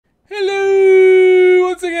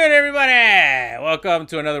welcome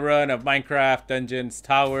to another run of Minecraft Dungeons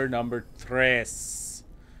Tower number 3.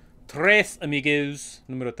 Tres, amigos.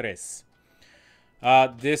 Número 3.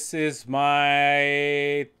 This is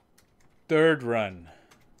my third run.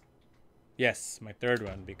 Yes, my third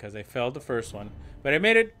run because I failed the first one. But I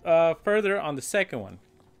made it further on the second one.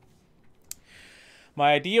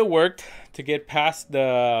 My idea worked to get past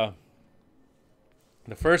the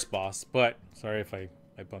first boss, but sorry if I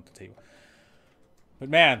bumped the table. But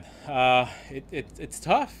man, it's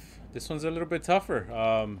tough. This one's a little bit tougher.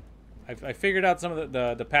 I figured out some of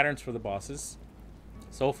the patterns for the bosses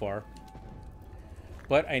so far.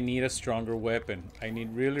 But I need a stronger weapon. I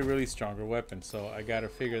need really stronger weapon. So I gotta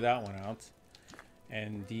figure that one out.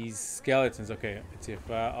 And these skeletons, okay, let's see if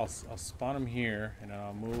I'll spawn them here and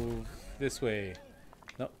I'll move this way.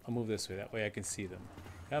 No, I'll move this way. That way I can see them.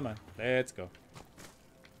 Come on, let's go.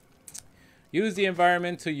 Use the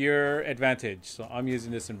environment to your advantage. So I'm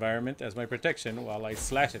using this environment as my protection while I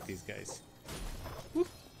slash at these guys. Whoop.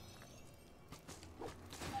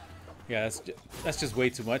 Yeah, that's just way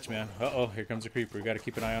too much, man. Uh-oh, here comes a creeper. We gotta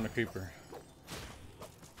keep an eye on the creeper.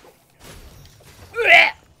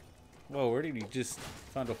 Whoa, where did he just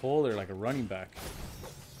found a hole there like a running back?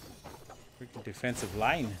 Freaking defensive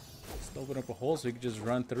line. Just open up a hole so we can just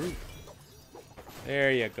run through.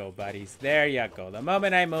 There you go, buddies. There you go. The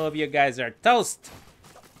moment I move, you guys are toast.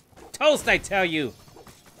 Toast, I tell you.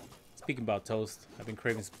 Speaking about toast, I've been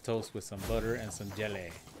craving some toast with some butter and some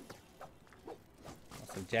jelly.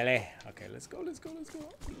 Some jelly. Okay, let's go.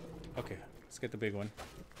 Okay, let's get the big one.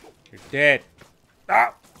 You're dead.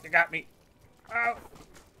 Oh, you got me. Oh.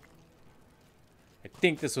 I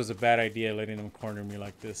think this was a bad idea, letting them corner me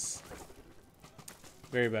like this.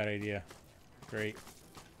 Very bad idea. Great.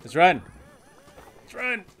 Let's run.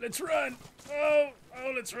 Let's run. Oh,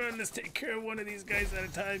 let's run. Let's take care of one of these guys at a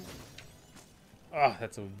time. Oh,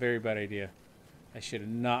 that's a very bad idea. I should have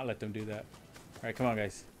not let them do that. All right, come on,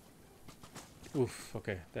 guys. Oof,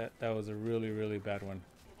 okay. That was a really bad one.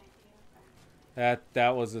 That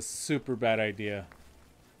was a super bad idea.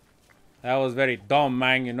 That was very dumb,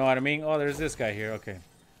 man, you know what I mean? Oh, there's this guy here. Okay.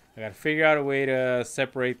 I gotta figure out a way to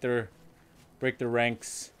separate break their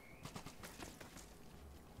ranks.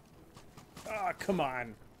 Oh, come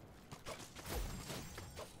on.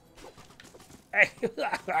 Hey.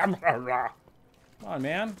 Come on,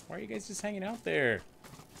 man. Why are you guys just hanging out there?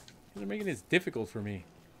 You're making this difficult for me.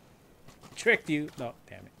 Tricked you. No,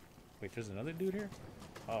 damn it. Wait, there's another dude here?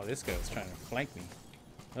 Oh, this guy's trying to flank me.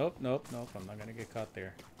 Nope. I'm not gonna get caught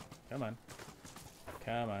there. Come on.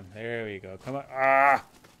 There we go. Come on. Ah!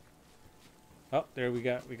 Oh, there we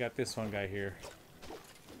got this one guy here.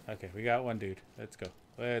 Okay, we got one dude. Let's go.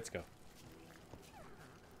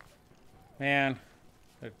 Man,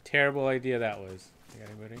 what a terrible idea that was. You got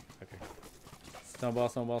anybody? Okay. Snowball.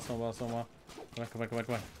 Come on.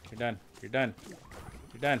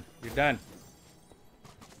 You're done.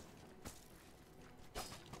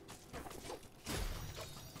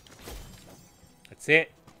 That's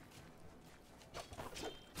it.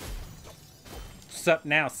 What's up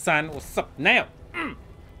now, son? What's up now? You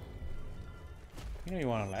know you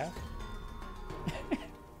want to laugh.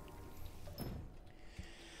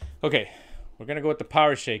 Okay, we're gonna go with the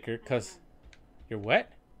power shaker because you're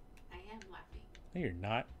what? I am laughing. No, you're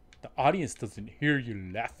not. The audience doesn't hear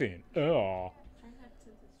you laughing. Oh. Try not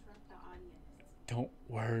to disrupt the audience. Don't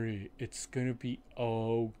worry, it's gonna be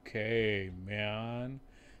okay, man.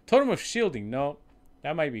 Totem of shielding, no,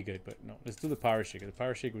 that might be good, but no. Let's do the power shaker. The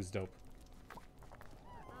power shaker was dope.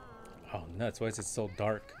 Oh, nuts! Why is it so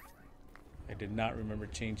dark? I did not remember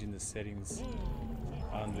changing the settings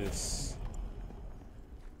on this.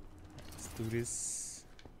 Let's do this.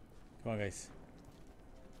 Come on, guys.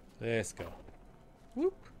 Let's go.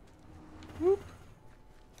 Whoop.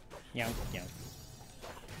 Yow. So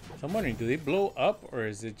I'm wondering, do they blow up or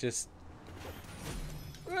is it just...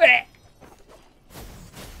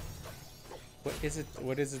 What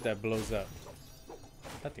is it that blows up?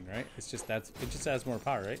 Nothing, right? It just adds more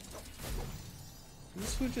power, right? Did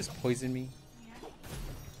this food just poison me?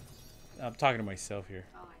 Yeah. I'm talking to myself here.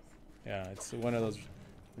 Oh, I see. Yeah, it's one of those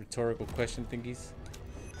rhetorical question thingies.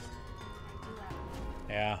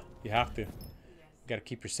 Yeah, you have to. Yes. You gotta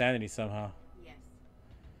keep your sanity somehow. Yes.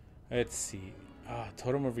 Let's see.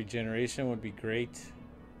 Totem of regeneration would be great.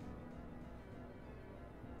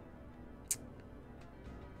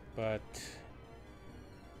 But...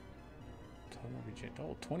 Totem of regeneration.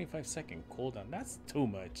 Oh, 25-second cooldown. That's too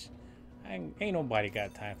much. Ain't nobody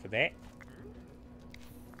got time for that.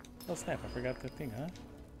 Oh snap, I forgot the thing, huh?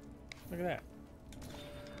 Look at that.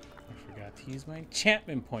 I forgot to use my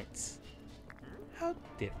enchantment points. How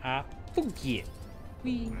did I forget?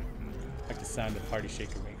 Wee. Like the sound the party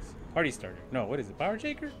shaker makes. Party starter. No, what is it? Power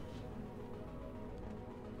shaker?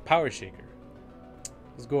 Power shaker.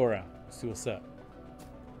 Let's go around. Let's see what's up.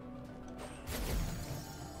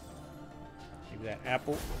 Maybe that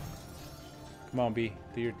apple. Come on, B.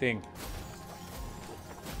 Do your thing.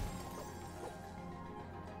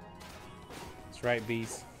 That's right,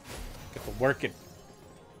 bees. Get to working.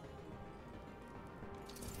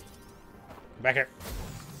 Come back here.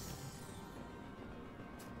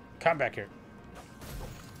 Come back here.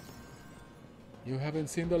 You haven't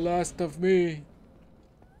seen the last of me.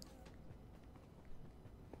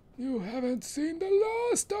 You haven't seen the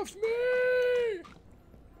last of me.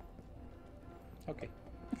 Okay.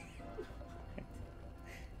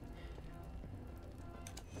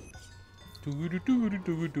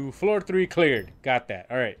 Floor 3 cleared. Got that.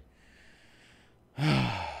 All right.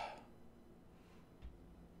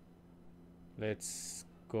 Let's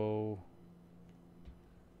go.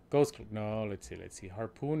 Ghost. No, let's see. Let's see.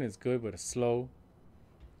 Harpoon is good, but it's slow.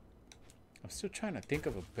 I'm still trying to think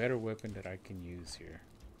of a better weapon that I can use here.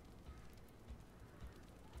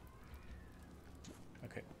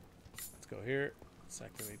 Okay. Let's go here. Let's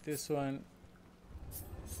activate this one.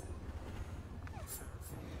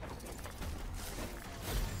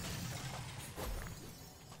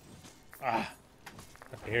 Ah,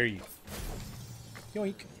 I dare you.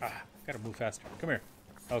 Yoink. Ah, gotta move faster. Come here.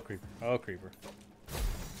 Oh, creeper. Oh, creeper.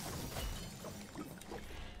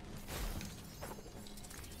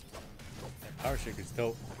 That power shaker's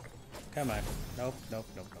dope. Come on. Nope, nope,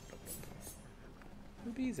 nope, nope, nope, nope.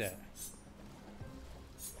 Where bees at?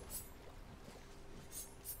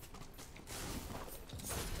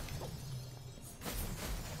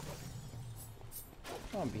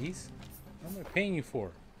 Come on, bees. What am I paying you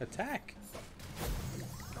for? Attack.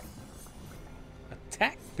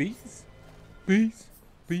 Attack, bees. Bees.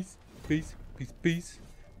 Bees. Bees. Bees. Bees.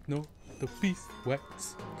 No, the bees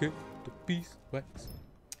wax. Get the bees wax.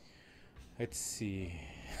 Let's see.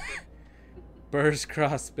 Burst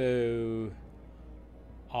crossbow.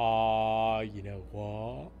 You know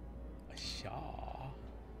what? Shaw.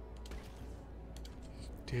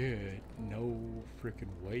 Dude, no freaking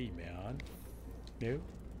way, man. No?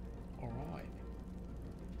 Alright.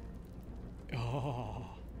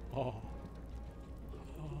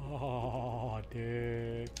 Oh,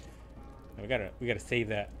 dude. We gotta save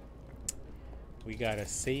that. We gotta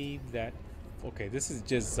save that. Okay, this is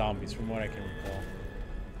just zombies from what I can recall.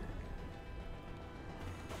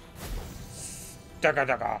 Daga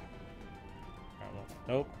daga.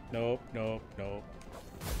 Nope, nope, nope, nope.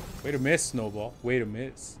 Way to miss, Snowball. Way to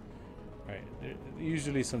miss. Alright,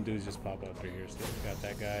 usually some dudes just pop up through here, so we got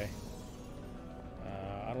that guy.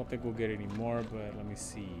 I don't think we'll get any more, but let me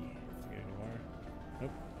see. Get any more?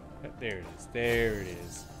 Nope. There it is. There it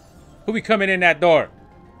is. Who be coming in that door?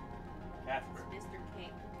 Casper. Mr. K.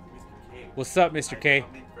 Mr. K. What's up, Mr. K? I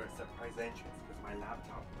come in for a surprise entrance because my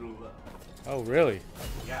laptop blew up. Oh, really?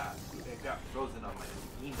 Yeah, it got frozen on my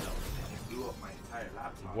email and it blew up my entire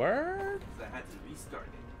laptop. Word? So I had to restart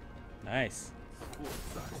it. Nice. School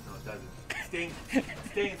sucks. No, it doesn't.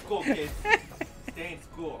 Stay in school, kids. Stay in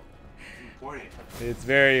school. It's important. It's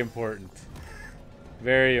very important.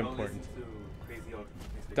 Very important. Don't listen to crazy old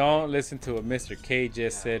Mr. Don't listen to what Mr. K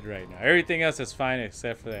just said right now. Everything else is fine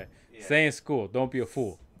except for that. Yeah. Stay in school. Don't be a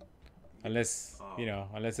fool. Unless, you know,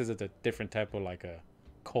 unless it's a different type of like a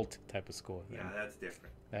cult type of school. Yeah, that's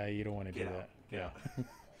different. You don't want to do Get that. out. Yeah. Get out.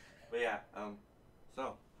 But yeah,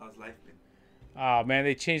 so how's life been? Oh man,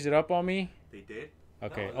 they changed it up on me. They did?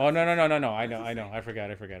 Okay. No, Oh no. I It's know. the I know. same. I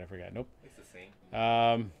forgot. Nope. It's the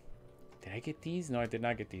same. Did I get these? No, I did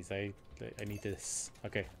not get these. I need this.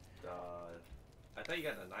 Okay. I thought you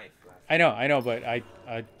got a knife last. I know, but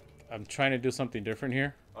I'm trying to do something different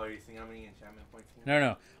here. Oh, you seeing how many enchantment points you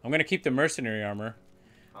No. I'm gonna keep the mercenary armor.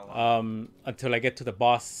 How long? Until I get to the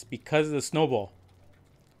boss because of the snowball.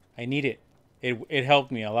 I need it. It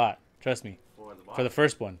helped me a lot. Trust me. For the boss? For the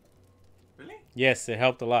first one. Really? Yes, it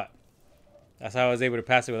helped a lot. That's how I was able to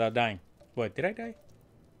pass it without dying. What, did I die?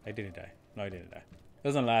 I didn't die. No, I didn't die. It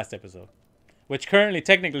was on the last episode. Which currently,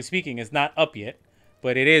 technically speaking, is not up yet.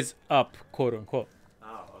 But it is up, quote unquote.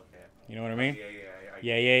 Oh, okay. You know what I mean?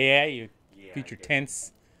 Yeah. Yeah. You Yeah, future I get it.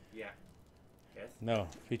 tense. Yeah. Yes? No,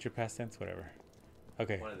 future past tense, whatever.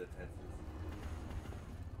 Okay, One of the tenses.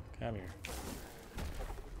 come here.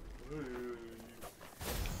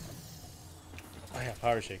 Oh yeah,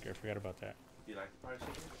 power shaker. I forgot about that. Do you like the power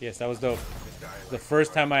shaker? Yes, that was dope. Mr. I The likes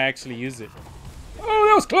first power time I actually used it. Oh,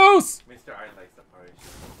 that was close! shaker. Mr. I likes the power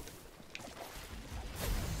shaker.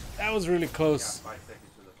 That was really You got close. 5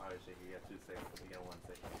 seconds to the power shaker. You got 2 seconds. You got 1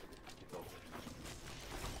 second. It's over.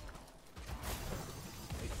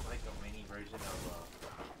 It's like a mini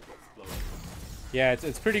Yeah,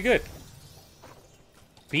 it's pretty good.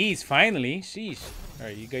 Bees, finally. Sheesh. All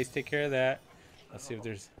right, you guys take care of that. Let's see if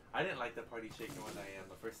there's... I didn't like the party shaker when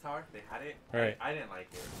the first tower, they had it. Right. I didn't like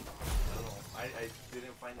it. I don't know. I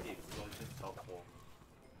didn't find the explosions helpful.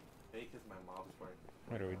 Maybe because my mobs weren't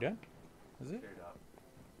What, are we done? Is it? cleared up.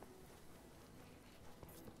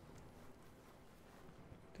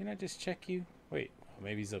 Didn't I just check you? Wait, oh,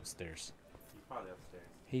 maybe he's upstairs. He's probably upstairs.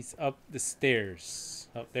 He's up the stairs.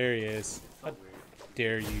 Oh, there he is. So How weird.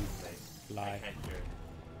 dare you Like, lie? I can't hear it.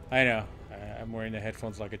 I know. I'm wearing the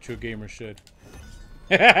headphones like a true gamer should.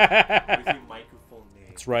 Where's your microphone name?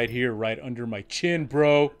 It's right here, right under my chin,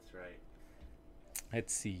 bro. That's right.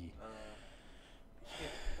 Let's see. Shit,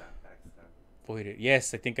 that backstab. Void it.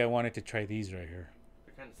 Yes, I think I wanted to try these right here.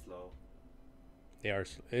 They're kind of slow. They are.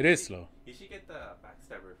 It is slow. You should get the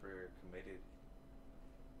backstabber for committed.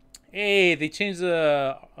 Hey, they changed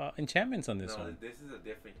the enchantments on this No, one. this is a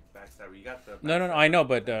different backstabber. You got the. No, I know,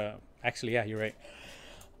 but actually, yeah, you're right.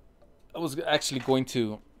 I was actually going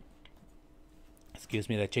to. Excuse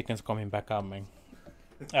me, that chicken's coming back out, man.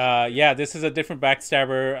 Yeah, this is a different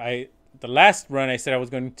backstabber. The last run I said I was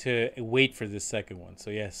going to wait for this second one, so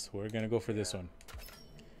yes, we're gonna go for this one.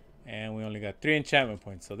 And we only got 3 enchantment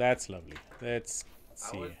points, so that's lovely. Let's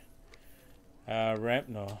see. Ramp,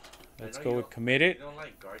 no. Let's go with committed. You don't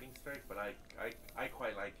like guarding strike, but I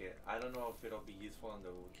quite like it. I don't know if it'll be useful on the.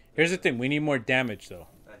 Here's the thing: we need more damage, though.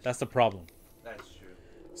 That's the problem. That's true.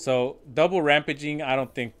 So double rampaging, I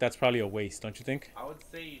don't think that's probably a waste, don't you think? I would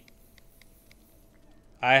say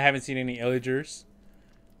I haven't seen any illagers.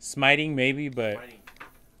 Smiting maybe, but mining.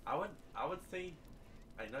 I would say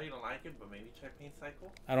I know you don't like it, but maybe try pain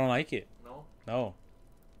cycle. I don't like it. No, No.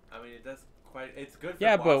 I mean it does quite. It's good. For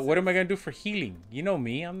Yeah, but what am I bosses. gonna do for healing? You know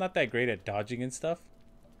me, I'm not that great at dodging and stuff.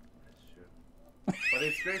 That's true. But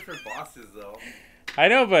it's great for bosses though. I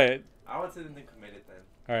know, but I would say then commit it then.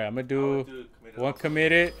 all right, I'm gonna I do would do committed one also.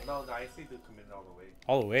 committed No, I say do committed all the way.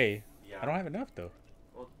 all the way. Yeah. I don't have enough though.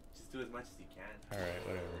 Well, just do as much as you can. All right,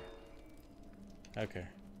 whatever. Okay,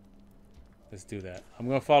 let's do that. I'm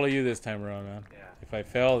gonna follow you this time around, man. Yeah. If I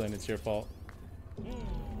fail, then it's your fault.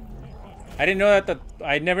 I didn't know that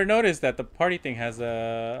I never noticed that the party thing has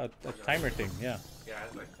a timer thing. Yeah. Yeah, I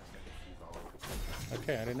like some all over.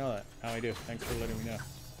 Okay, I didn't know that. Now I do. Thanks for letting me know.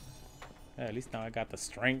 Yeah, at least now I got the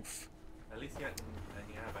strength. At least you have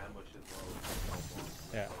ambush as well.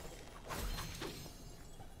 Yeah.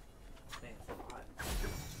 Man, it's a lot.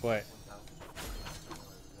 What? 1,000.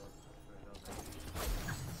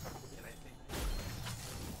 Can I think?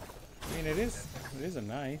 I mean, it is a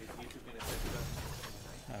knife. Is YouTube gonna set it up?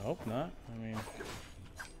 I hope not. I mean,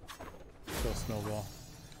 still snowball.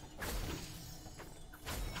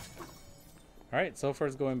 All right, so far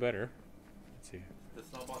it's going better. Let's see. The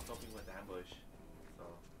snowball's helping with ambush. So.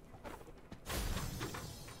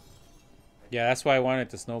 Yeah, that's why I wanted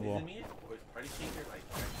to Is snowball. it me? Or is Party Shaker like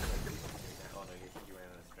actually like oh no, you ran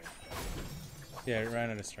out of strength. Yeah, it ran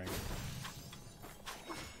out of strength.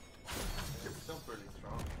 It's still pretty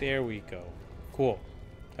strong. There we go. Cool.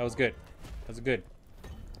 That was good. That was good.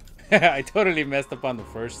 I totally messed up on the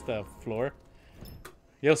first floor.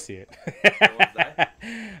 You'll see it. almost die?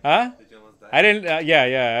 Huh? Did you almost die? I didn't.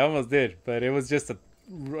 Yeah, I almost did, but it was just a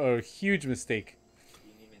huge mistake.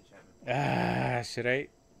 You need enchantment. Should I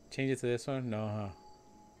change it to this one? No, huh?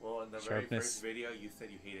 Well, in the very Sharpness. first video, you said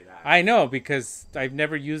you hated axe. I know because I've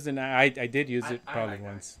never used an. I did use it I probably like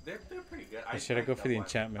once. axe. They're pretty good. Or should I like go for that the one.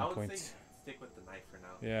 enchantment I would points? Say stick with the knife for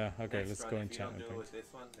now. Yeah. Okay. Next Let's run, go if enchantment you don't do it points. with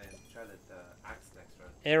this one, then try the axe next run.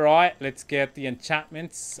 All right. Let's get the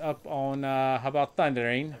enchantments up on. How about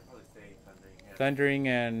thundering, I'd probably say thundering. Yeah. thundering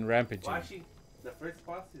and rampaging? Well, actually, the first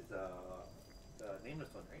boss is the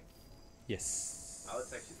nameless one, right? Yes. I would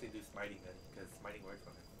actually say do smiting then, because smiting works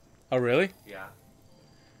on it. Oh really? Yeah.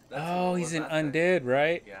 Oh, he's an that's it. undead,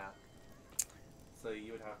 right? Yeah. So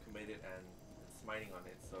you would have committed and smiting on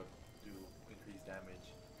it, so do increased damage.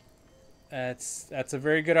 That's a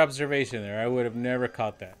very good observation there. I would have never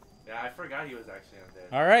caught that. Yeah, I forgot he was actually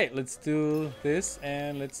undead. All right, let's do this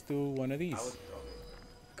and let's do one of I these. would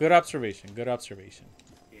Good observation. Good observation.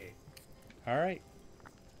 okay. All right,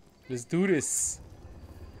 let's do this.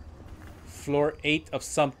 Floor 8 of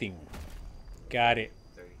something. Got it.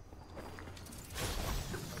 30.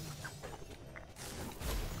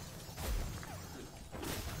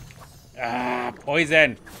 Ah,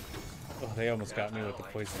 poison. Oh, they almost got me with the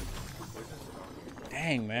poison.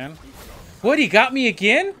 Dang, man. What, he got me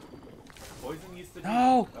again? Poison used to be.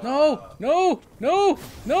 No, no.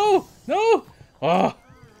 No. Oh.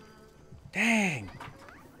 Dang.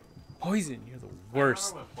 Poison, you're the I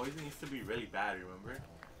worst. remember when poison used to be really bad, remember?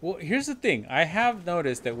 Well, here's the thing. I have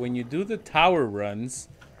noticed that when you do the tower runs,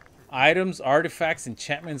 items, artifacts,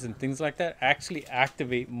 enchantments, and things like that actually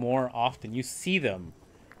activate more often. You see them,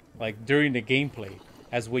 like, during the gameplay,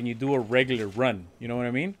 as when you do a regular run. You know what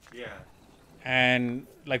I mean? Yeah. And,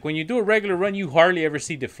 like, when you do a regular run, you hardly ever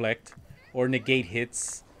see deflect or negate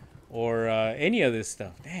hits or any of this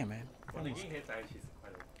stuff. Damn, man. Well, the game hits actually is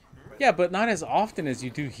quite Yeah, but not as often as you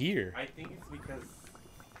do here. I think it's because,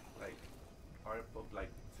 like, like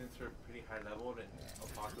since we're pretty high level, and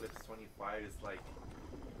Apocalypse 25 is like,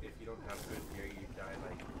 if you don't have good gear, you die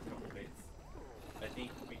like a couple hits. I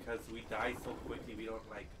think because we die so quickly, we don't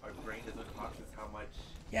like our brain doesn't process how much.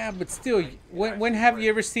 Yeah, but still, Like, when have you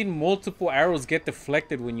ever seen multiple arrows get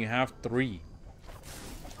deflected when you have 3?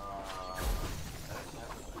 That actually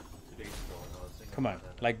happened like 2 days ago when I was thinking Come on,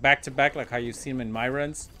 about that. like back to back, like how you see them in my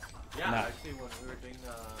runs. Yeah, nah. actually when we were doing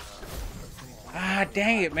Ah,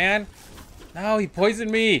 dang it, man. No, he poisoned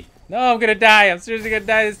me. No, I'm gonna die. I'm seriously gonna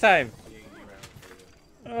die this time.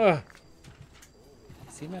 Ugh.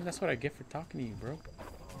 See, man, that's what I get for talking to you, bro. You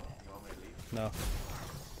want me to leave? No.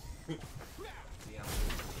 See,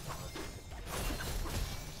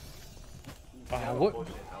 I'm What?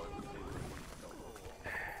 bullshit. I would just leave.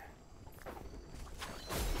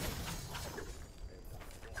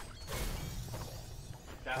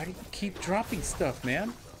 Why do you keep dropping stuff,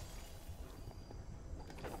 man?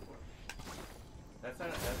 That's why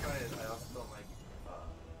I also don't like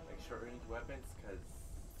short range weapons, because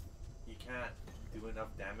you can't do enough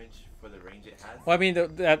damage for the range it has. Well, I mean,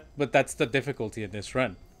 but that's the difficulty in this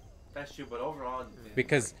run, That's true, but overall,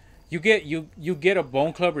 because you get a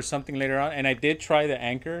bone club or something later on, and I did try the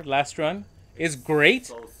anchor last run. It's great.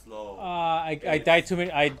 so slow. I died too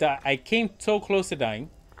many. I came so close to dying,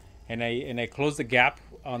 and I closed the gap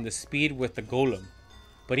on the speed with the golem,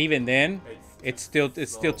 but even then, it's still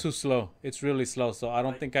too slow. It's really slow. So I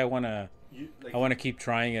don't think I wanna keep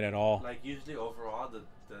trying it at all. Like usually overall, the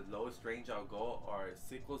lowest range I'll go are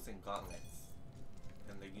sickles and gauntlets,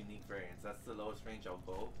 and the unique variants. That's the lowest range I'll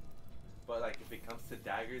go. But like if it comes to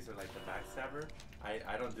daggers or like the backstabber,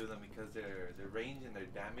 I don't do them because their range and their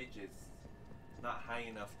damage is not high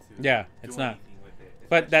enough to Yeah, do it's not. anything with it.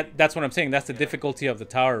 But Especially- that's what I'm saying. That's the Yeah. difficulty of the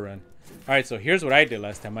tower run. All right, so here's what I did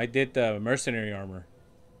last time. I did the mercenary armor.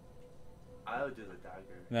 I would do the dagger.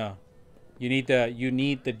 No, you need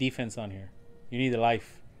the defense on here. You need the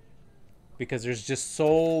life, because there's just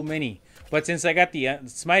so many. But since I got the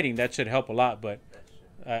smiting, that should help a lot. But That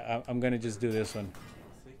shit. I'm gonna just do this one.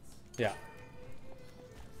 6. Yeah.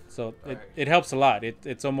 So Alright. it helps a lot.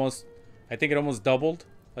 It's almost, I think it almost doubled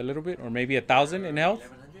a little bit, or maybe 1,000 in health.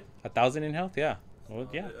 1100? 1,000 in health, yeah. Well,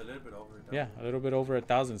 yeah, A little bit over. yeah, a little bit over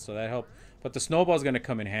 1,000, so that helped. But the snowball's gonna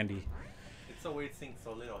come in handy. It's so weird seeing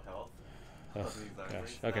so little health. Oh, of these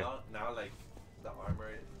armors. gosh. Okay. Now like the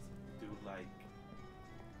armor do like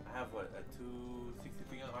I have what a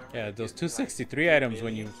 263 armor. Yeah, that those gives me, like, 263 2 items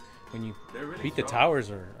billion. when you They're really beat the strong. towers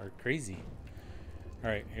are crazy. All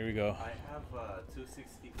right, here we go. I have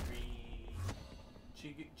 263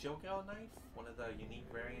 Chogel knife, one of the unique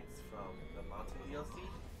variants from the Mountain DLC.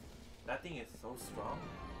 That thing is so strong.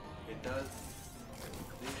 It does.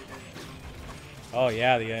 Oh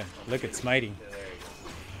yeah, look at smiting. Yeah, there you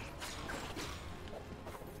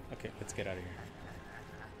go. Okay, let's get out of here.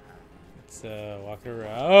 Let's walk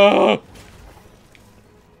around. Oh!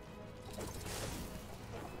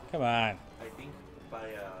 Come on. I think by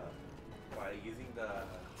using the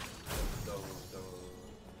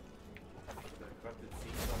corrupted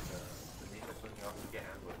seeds on the nameless one, you also get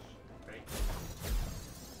ambushed, right?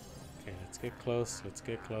 Okay, let's get close. Let's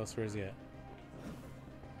get close. Where's he at?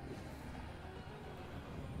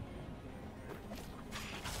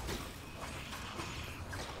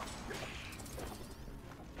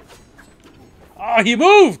 Oh, he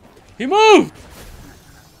moved! He moved!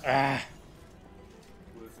 Ah.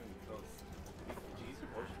 Who is in close? Did you use your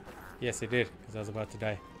potion? Yes, I did, because I was about to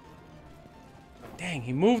die. Dang,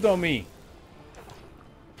 he moved on me.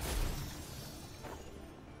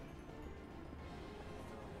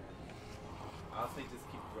 I'll say just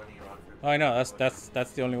keep running around for. Oh, I know.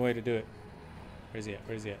 That's the only way to do it. Where's he at?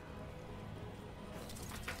 Where's he at?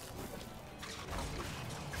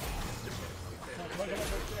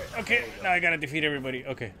 Okay, now I gotta defeat everybody.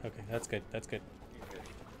 Okay, okay, that's good. That's good. You're good.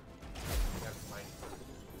 You have mining for this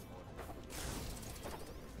one.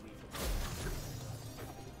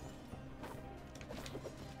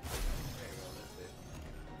 There you go, that's it.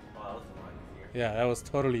 Oh, that was a lot easier. Yeah, that was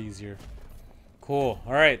totally easier. Cool.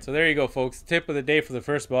 All right, so there you go, folks. Tip of the day for the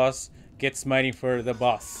first boss: get smiting for the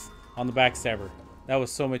boss on the backstabber. That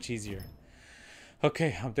was so much easier.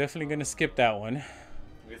 Okay, I'm definitely gonna skip that one.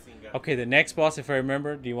 Missing gun. Okay, the next boss, if I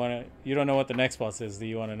remember, do you want to... You don't know what the next boss is. Do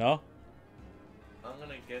you want to know? I'm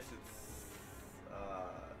gonna guess it's the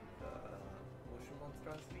Ocean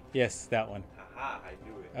Monstrosity. Yes, that one. Haha, I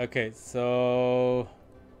knew it. Okay, so...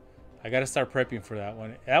 I got to start prepping for that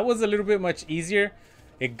one. That was a little bit much easier.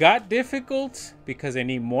 It got difficult because I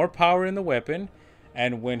need more power in the weapon.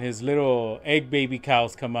 And when his little egg baby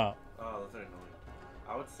cows come out. Oh, those are annoying.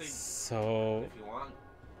 I would say So... if you want,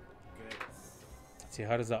 get. Let's see,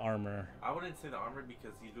 how does the armor... I wouldn't say the armor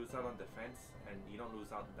because you lose out on defense and you don't lose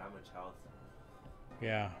out that much health.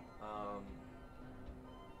 Yeah. Um,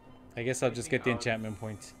 I guess I'll just get the anything else? enchantment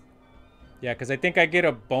point. Yeah, because I think I get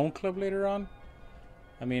a bone club later on.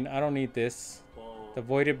 I mean, I don't need this. well, The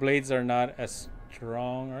voided blades are not as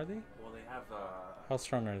strong, are they? well, they have How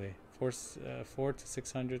strong are they? 4 to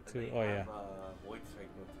 600 to... they Oh, yeah. have Void Strike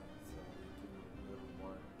built in, so they do a little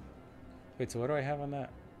more. Wait, so what do I have on that?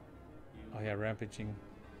 You, Oh, yeah, rampaging,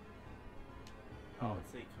 I would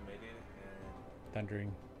say committed and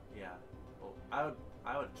thundering. yeah. Well,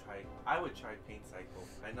 I would try Paint Cycle.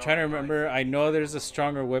 I know Trying to I know remember. it's- I know there's a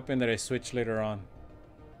stronger weapon that I switch later on.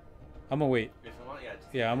 I'm gonna wait. If you want, yeah. Just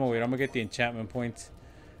Yeah, I'm gonna wait. I'm gonna get the enchantment point.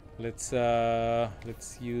 Let's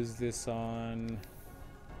use this on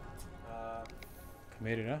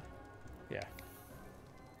committed, huh? Yeah.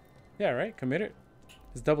 Yeah, right. Committed.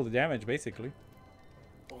 It's double the damage basically.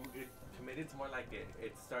 well, committed's more like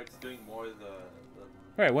it starts doing more the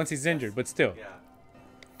All right. Once he's injured, but still, yeah.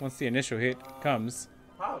 once the initial hit comes.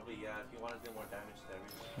 Probably, yeah, if you want to do more damage to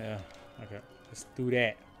everything. Yeah. Okay. Let's do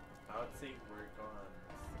that. I would say work on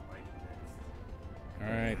Smite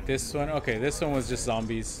next. All right. This one. Okay. This one was just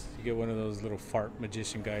zombies. You get one of those little fart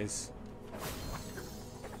magician guys.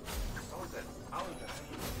 How was that? How was that?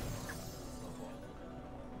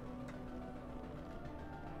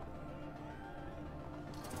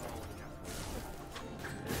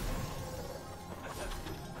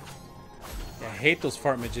 Yeah, I hate those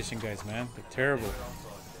fart magician guys, man. They're terrible.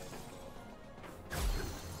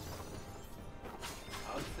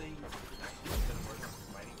 I would say actually instead of working on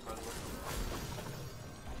Smiting, probably work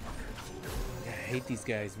on Yeah, I hate these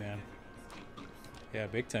guys, man. Yeah,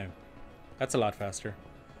 big time. That's a lot faster.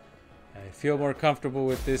 I feel more comfortable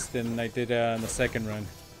with this than I did in the second run.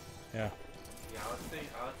 Yeah. yeah, I would say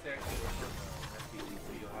actually work on FPD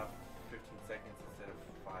so you'll have 15 seconds instead of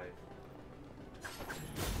 5.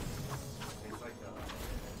 It's like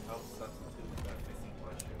a health substitute that missing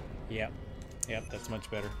mushroom. Yep. Yep, that's much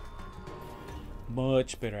better.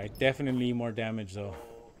 Much better. I definitely need more damage though. Oh,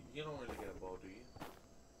 you don't really get a bow, do you?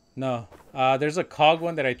 No. There's a cog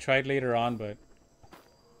one that I tried later on, but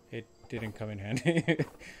it didn't come in handy.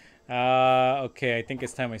 Okay, I think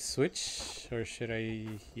it's time I switch. Or should I?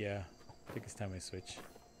 Yeah, I think it's time I switch.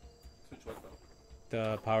 Switch what though?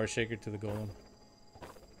 The power shaker to the golem.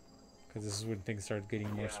 Because this is when things start getting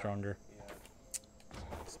more Yeah. stronger. Yeah.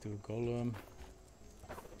 Let's do a golem.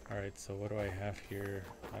 Alright, so what do I have here?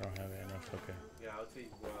 I don't have enough. Okay. Yeah, I would say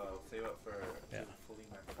save up for Yeah. fully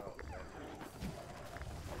maxed out.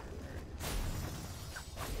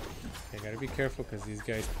 I gotta be careful because these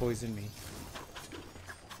guys poison me.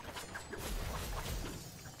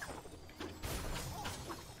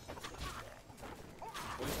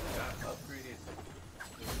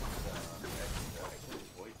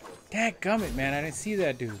 Dadgummit, man. I didn't see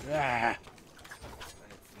that dude. Ah.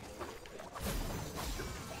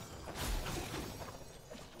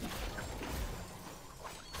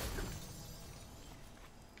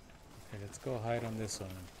 Okay, let's go hide on this one.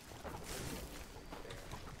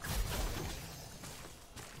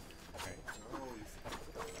 Alright.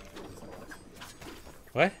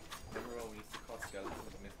 What? Remember when we used to call skeletons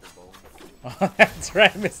Mr. Bones? Oh, that's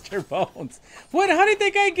right, Mr. Bones. What? How did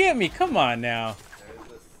that guy get me? Come on now. There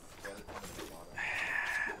is a skeleton at the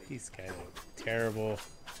bottom. These guys are terrible.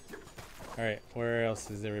 Alright, where else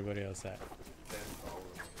is everybody else at? Then all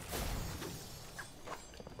of them.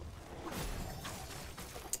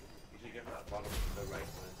 You should get that bottom to the right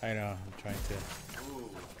one. I know, I'm trying to. Ooh.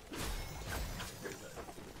 There's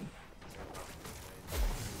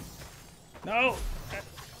No!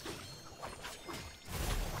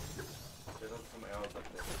 There's some arrows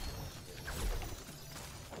up there. There's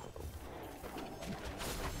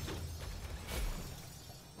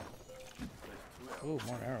 2 arrows. Oh,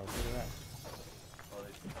 more arrows. Look at that. Oh,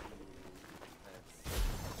 there's 2 heads.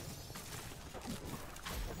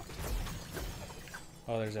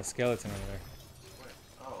 Oh, there's a skeleton over there. Where?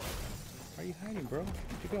 Oh, Where are you hiding, bro?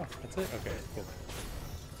 Where'd you go? That's it? Okay, cool.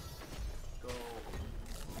 go.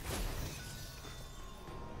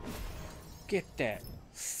 Get that.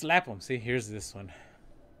 Slap him. See, here's this one.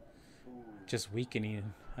 Ooh. Just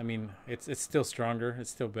weakening I mean, it's still stronger. It's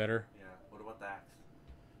still better. Yeah. What about the axe?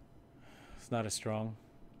 It's not as strong.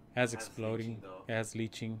 It has It has exploding. leeching, though. It has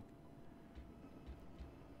leeching.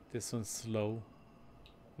 This one's slow.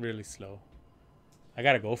 Really slow. I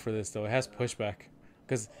gotta go for this though. It has pushback.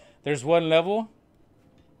 Because there's one level.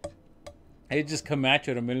 It just come at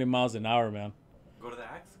you at 1,000,000 miles an hour, man. Go to the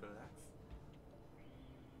axe. Go to the axe.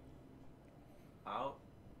 Out.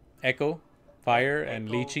 Echo, fire, and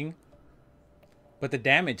Echo. leeching. But the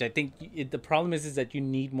damage, I think the problem is that you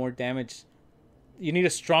need more damage. You need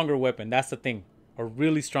a stronger weapon. That's the thing. A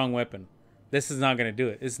really strong weapon. This is not gonna do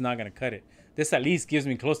it. This is not gonna cut it. This at least gives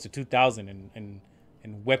me close to 2,000 in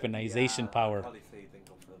weaponization I'd power. probably say then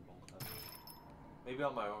go for the bone cut. Maybe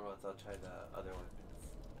on my own runs I'll try the other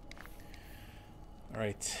weapons. All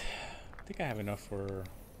right. I think I have enough for.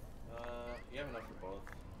 You have enough for both.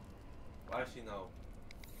 Well, actually no.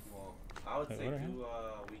 You won't. I would Wait, say what do I have? do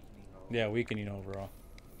weakening. Though. Yeah, weakening overall.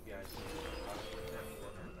 Yeah, I should.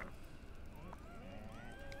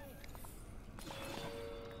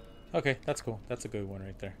 Okay, that's cool. That's a good one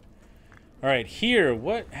right there. All right, here,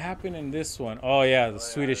 what happened in this one? Oh yeah, the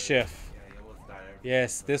Swedish chef. Yeah, you almost died.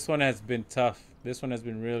 Yes, this one has been tough. This one has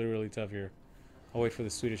been really, really tough here. I'll wait for the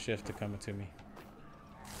Swedish chef to come to me.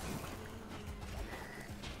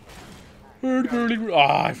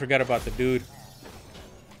 Ah, I forgot about the dude.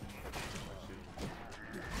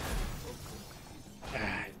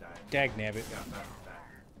 Ah, dag nabbit.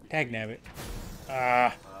 Dag nabbit.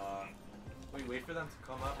 Ah. Wait for them to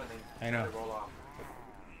come up and then I know. try to roll off.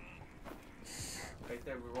 Right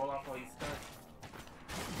there, we roll off while he's stunned.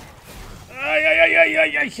 Ay, ay, ay, ay,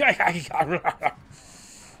 ay, ay, ay, ay.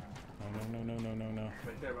 No, no, no, no, no, no.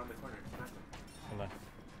 Right there, around the corner. Smash him. Hold on.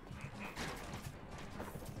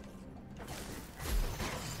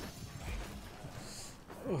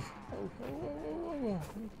 Oh, oh, oh, oh, oh, oh.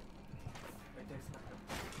 Right there, smack him.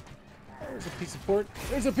 There's a piece of pork.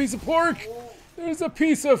 There's a piece of pork. There's a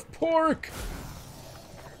piece of pork.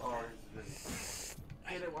 Oh, this is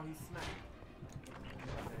really... Hit it while he's smacked.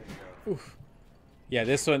 There you go. Oof. Yeah,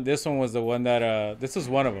 this one was the one that this was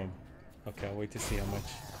one of them. Okay, I'll wait to see how much.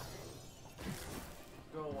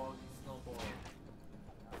 Go while he's snowballing.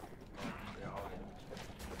 Yeah, all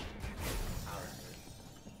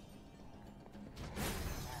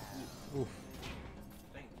right. Oof.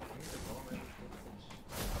 Dang, here's the moment.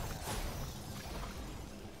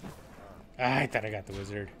 Ah, I thought I got the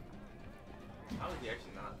wizard. How is he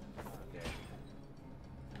actually not? Okay.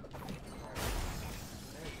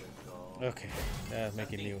 There you go. Okay, that's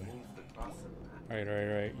making That me. thing moves the crosser, man. All right, all right,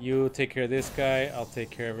 all right. You take care of this guy. I'll take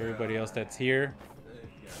care of everybody else that's here.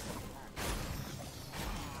 Yeah.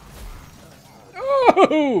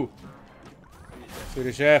 Oh!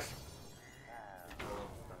 Swedish chef.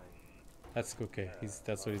 That's okay.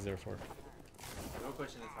 That's what he's there for. The real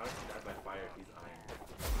question is, how does he die by fire if he's iron?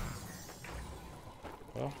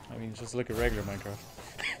 Well, I mean, just look at regular Minecraft.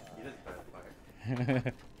 He doesn't die by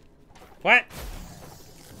fire. What?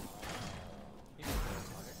 He doesn't die by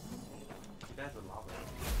fire. He dies with lava.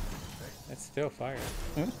 Right? That's still fire.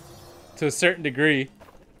 To a certain degree. Not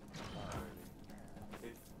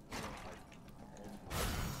really.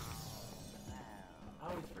 I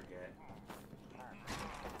always forget.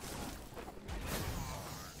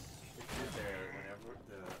 It's just there whenever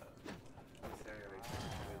this area right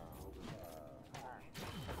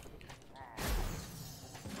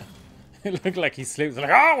there. It looked like he sleeps. Like,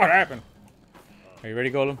 oh, what happened? Are you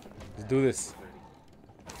ready, Golem? Let's do this.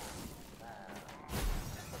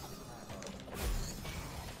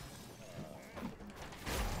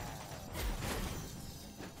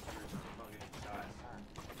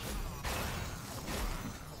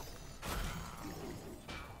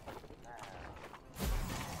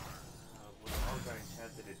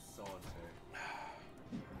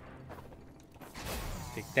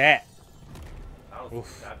 Take that.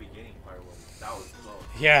 That beginning part that was close.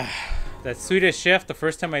 Yeah, that Swedish chef. The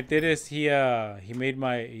first time I did this, he made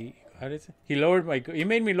my he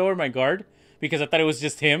made me lower my guard because I thought it was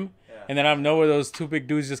just him, Yeah. and then out of nowhere those two big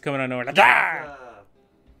dudes just coming out of nowhere like ah!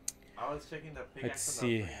 I was checking the pickaxe Let's on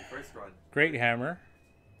see. the first run. Great hammer.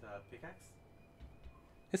 The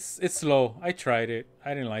pickaxe? It's slow. I tried it.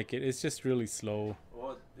 I didn't like it. It's just really slow.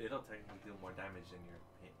 Well, it'll technically do more damage than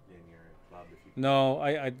your club if you. No,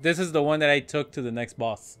 I this is the one that I took to the next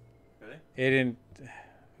boss. Really? It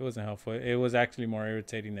wasn't helpful. It was actually more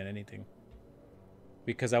irritating than anything.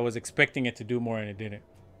 Because I was expecting it to do more and it didn't.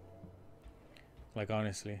 Like,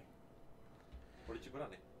 honestly. What did you put on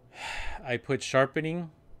it? I put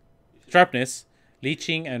sharpness,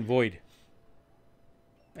 leeching, and void.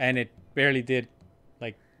 And it barely did.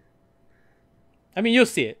 Like, I mean, you'll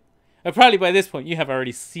see it. Probably by this point, you have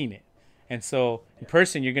already seen it. And so, in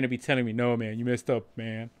person, you're going to be telling me, no, man, you messed up,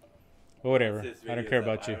 man. But whatever. This I don't video's care up,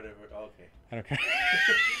 about you. Okay. I don't care.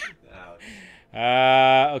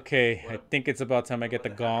 Ouch. Okay. I What- think it's about time I get the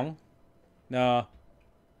what the hammer? gong. No.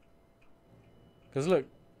 Because look,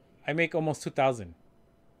 I make almost 2,000.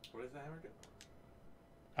 What does the hammer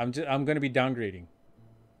do? I'm going to be downgrading.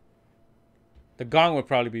 The gong would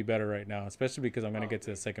probably be better right now, especially because I'm going to get to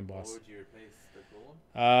the second What boss. would you replace the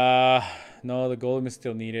golem? No, the golem is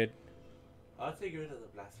still needed. I'll take rid of the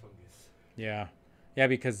blast fungus. Yeah. Yeah,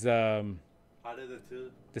 because Out of the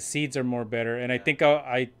two, the seeds are more better, and I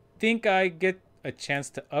Yeah. think I get a chance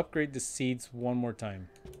to upgrade the seeds one more time.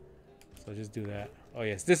 So just do that. Oh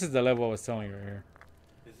yes, this is the level I was telling you right here.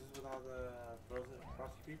 is this with all the frozen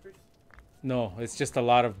frosty creepers? No, it's just a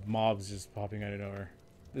lot of mobs just popping out of nowhere.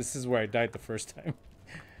 This is where I died the first time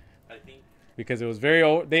I think because it was they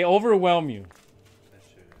overwhelm you. that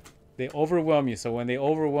should. They overwhelm you. So when they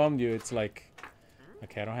overwhelm you, it's like,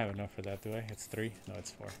 okay, I don't have enough for that, do I? It's 3? No,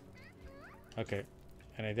 it's 4. Okay,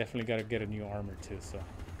 and I definitely got to get a new armor too. So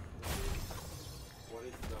What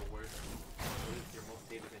is the worst? What is your most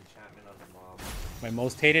hated enchantment on the mob? my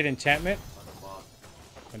most hated enchantment. On the mob.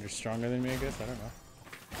 When they're stronger than me, I guess. I don't know.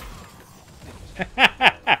 I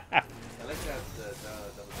like that the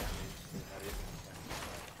double damage. That is an enchantment.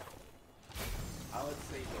 I would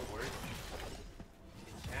say the worst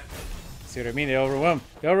enchantment. See what I mean? They overwhelm.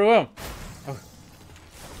 They overwhelm. Oh.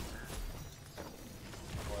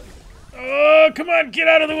 Oh, come on, get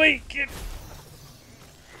out of the way. Get.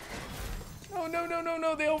 Oh, no, no, no,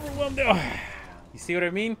 no. They overwhelmed. Oh. You see what I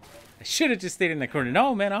mean? I should have just stayed in that corner.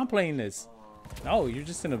 No, man, I'm playing this. No, you're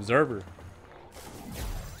just an observer.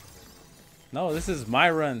 No, this is my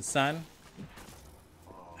run, son.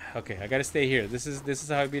 Okay, I gotta stay here. This is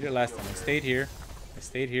how I beat it last time. I stayed here. I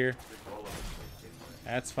stayed here. The golem.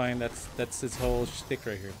 That's fine. That's his whole shtick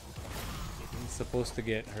right here. He's supposed to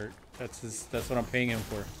get hurt. That's what I'm paying him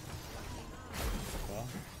for. Well,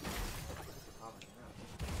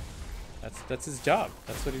 that's his job.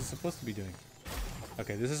 That's what he's supposed to be doing.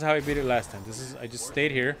 Okay, this is how I beat it last time. I just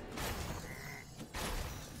stayed here.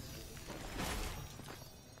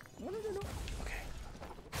 Okay.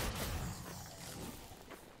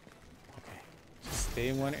 Okay. Just stay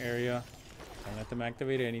in one area. Don't let them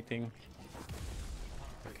activate anything.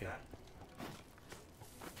 Okay.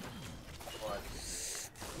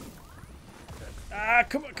 Ah,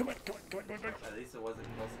 come on, come on, come on, come on, come on, come on. At least it wasn't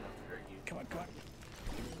close enough to hurt you. Come on, come on.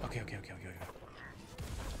 Okay, okay, okay, okay, okay.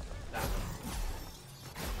 That one.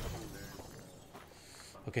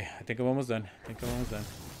 Okay, I think I'm almost done. I think I'm almost done. I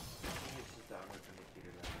think it's just that one to make you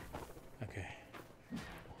do that. Okay.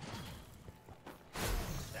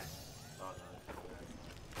 That. Oh no, that's just that.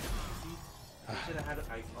 See, you should have had an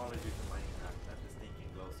ice all of you to Minecraft, not just thinking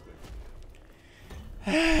glow squid.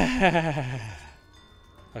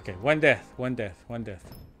 Okay, one death, one death, one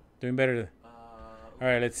death. Doing better. All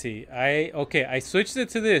right, let's see. I switched it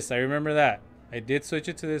to this. I remember that. I did switch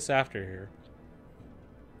it to this after here.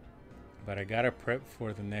 But I gotta prep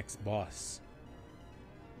for the next boss.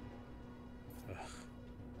 Ugh.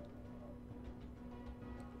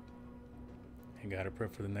 I gotta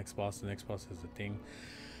prep for the next boss. The next boss is the thing.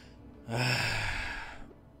 I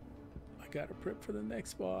gotta prep for the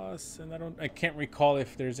next boss, and I can't recall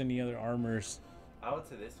if there's any other armors. I would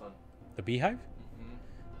say this one. The beehive?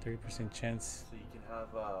 Mm-hmm. 30% chance. So you can have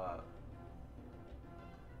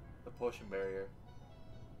the potion barrier.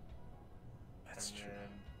 That's and true. then,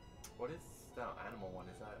 what is the animal one?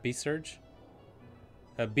 Is that? Beast surge.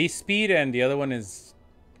 Beast speed, and the other one is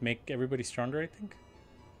make everybody stronger, I think.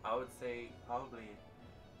 I would say probably.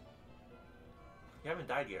 You haven't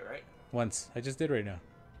died yet, right? Once. I just did right now.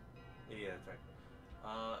 Yeah, that's right.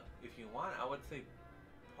 If you want, I would say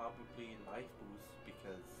probably life boost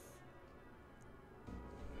because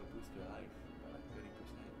it'll boost your life by like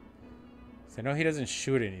 30%. So I know he doesn't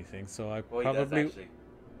shoot anything, so I Well, probably. he does actually.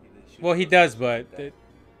 He Well, he does, but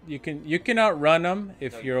you can outrun him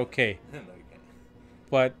if No, you you're can't. okay. No, you can't.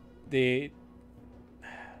 But the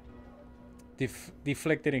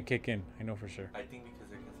deflect didn't kick in. I know for sure. I think because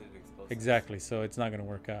they're considered explosive. Exactly. So it's not gonna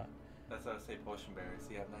work out. That's why I say potion barrier.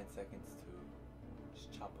 So you have 9 seconds to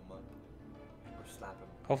just chop them up or slap them.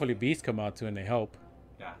 Hopefully beasts come out too and they help.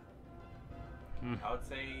 Yeah. Hmm. I would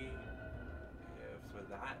say for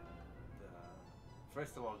that,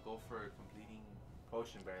 first of all, go for completing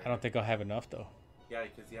potion barrier. I don't think I'll have enough though. Yeah,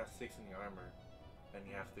 because you have 6 in your armor, and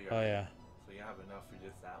you have 3. Oh yeah. So you have enough for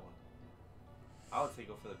just that one. I would say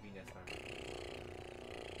go for the Venus armor.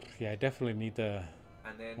 Yeah, I definitely need the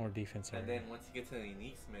And then more defense. and area. then once you get to the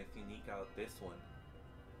unique smith, unique out this one.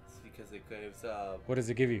 It's because it gives What does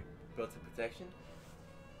it give you? built-in protection.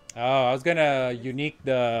 Oh, I was gonna unique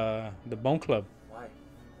the Bone Club. Why?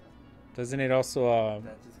 Doesn't it also?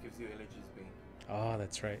 That just gives you Illager's Bane. Oh,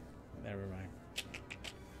 that's right. Never mind.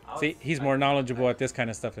 I See, was- he's I- more knowledgeable I- at this kind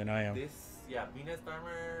of stuff than I am. This, yeah, Venus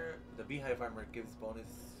armor, the Beehive armor gives built-in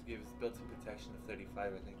protection of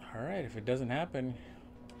 35, I think. All right, if it doesn't happen,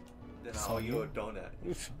 Then So I'll owe you you- a donut.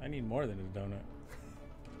 oof, I need more than a donut.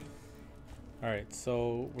 All right,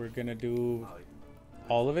 so we're gonna do Wow,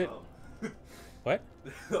 all of it. oh. What?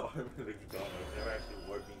 The armor looks dumb. I've never actually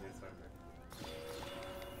wore Venus armor.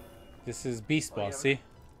 This is Beast Oh, yeah, Boss. See,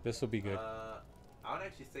 this will be good. I would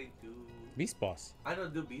actually say do. Beast Boss. I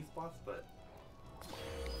don't do Beast Boss, but.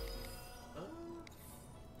 Uh,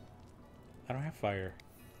 I don't have fire.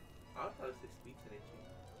 I would probably say Speed Energy.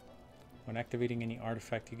 When activating any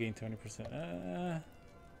artifact, you gain 20%.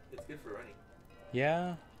 It's good for running.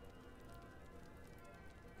 Yeah.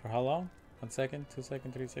 For how long? 1 second, 2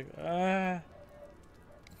 seconds, 3 seconds. I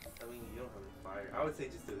mean, you don't have any fire. I would say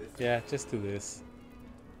just do this. Yeah, just do this.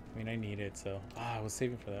 I mean, I need it, so. Ah, I was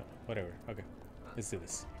saving for that. Whatever. Okay, let's do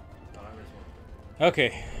this. The armor's one.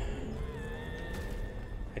 Okay.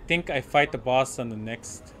 I think I fight the boss on the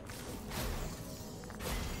next.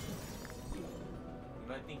 You know,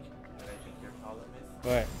 I think your problem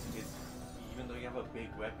What? is even though you have a big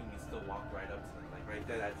weapon, you still walk right up to them. Like right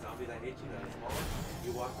there, that zombie that hit you, that small one,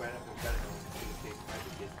 you walk right up and cut it and you stay right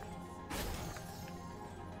at distance.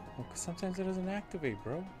 Well, 'cause sometimes it doesn't activate,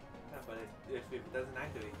 bro. Yeah, but if it doesn't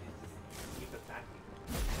activate, it just keep attacking.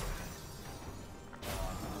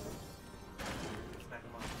 Smack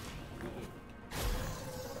him off. I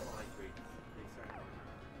don't like Greeks. Greeks are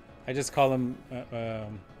annoying. I just call them Right, guys?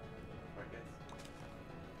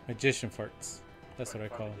 magician farts. That's what I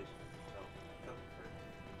Fart call them. magician. No, something for-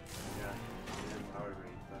 yeah, they're power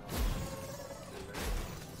raised. I don't know. They're very-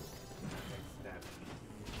 like stab.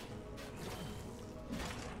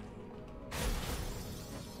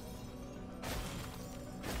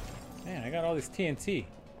 Man, I got all this TNT.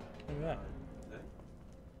 Look at that. Is that-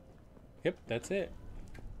 Yep, that's it.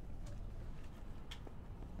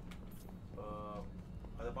 Are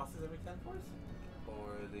the bosses every 10 floors? Or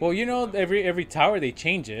they Well, you know, every tower they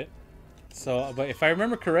change it. So, but if I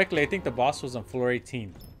remember correctly, I think the boss was on floor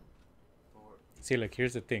 18. Or, See, like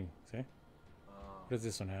here's the thing. See, uh, what does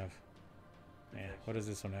this one have? Yeah, what does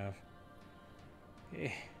this one have? Eh,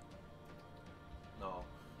 no.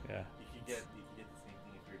 yeah. You can get the same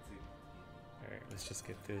thing if you're two. All right, let's just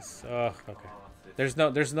get this. Oh, okay. Oh, sis. There's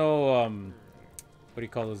no what do you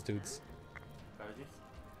call those dudes? Garages?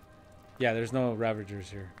 Yeah, there's no Ravagers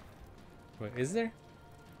here. Wait, is there?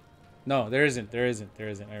 No, there isn't. There isn't. There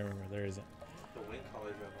isn't. I remember. There isn't. The wind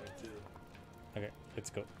collars are annoying too. Okay, let's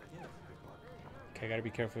go. I think that's a good one. Okay, I gotta be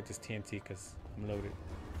careful with this TNT because I'm loaded.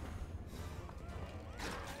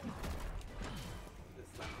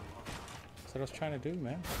 Just slap them off. That's what I was trying to do,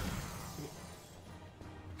 man. There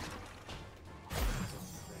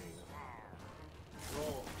you go.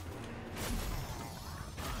 Roll.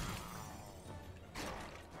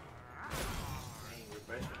 Dang,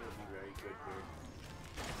 refreshment would be very good here.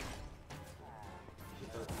 You should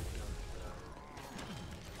throw this on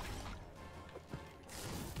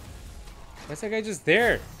Why's that guy just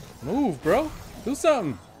there? Move, bro. Do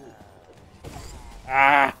something.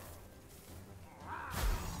 Ah!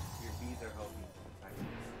 your bees are helping attack this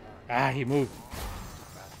Ah, he moved.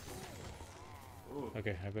 fast. Ooh,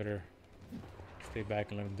 Okay, I better stay back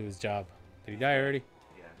and let him do his job. Did he die already?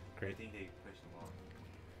 yeah. Great. I think they pushed them off.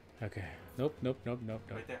 Okay. Nope, nope, nope, nope,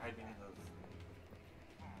 nope. Right there, hiding in those.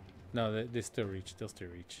 No, they still reach. They'll still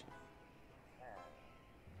reach.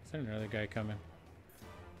 Is there another guy coming?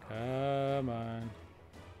 Come on.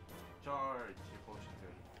 Charge! Your potion's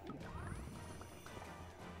ready.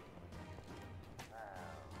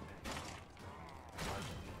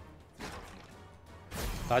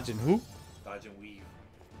 Dodge and who? Dodge and weave.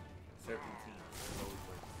 Serpentine. That always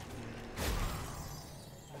works.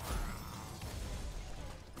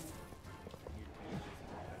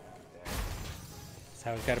 That's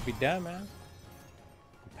how it's gotta be done, man. I'm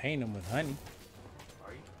paying them with honey.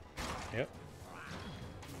 Are you? Yep.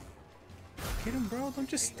 Get him, bro. Don't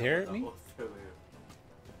just stare at me.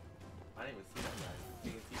 I didn't even see that guy.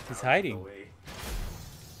 You can see He's how hiding. away. Is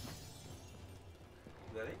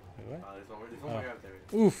that it? Wait, what? There's one more. There's Oh. one more out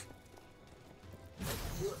there. Oof.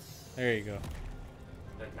 There you go.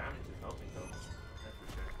 That damage is helping though. That's for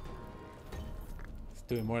sure. It's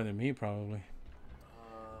doing more than me, probably.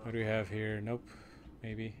 What do we have here? Nope.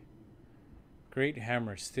 Maybe. Great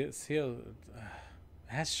hammer. Still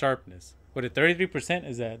has sharpness. What, at 33%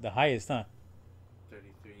 is that the highest, huh?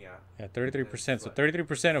 33. Yeah, Yeah, 33%. That's So what-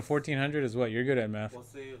 33% of 1400 is what? You're good at math. We'll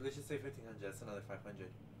say, let's just say 1500. That's another 500.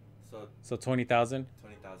 So So 20,000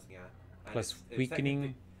 20,000, yeah. And plus it's weakening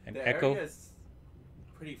technically- and the echo. area is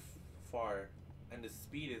pretty far, and the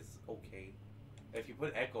speed is okay. If you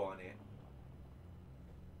put echo on it,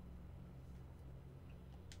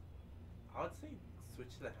 I would say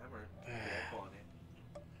switch to the hammer. Put echo on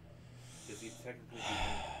it, because you technically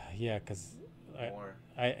Yeah, because do more.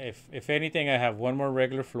 if anything, I have one more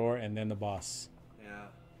regular floor and then the boss. Yeah.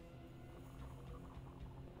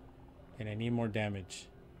 And I need more damage.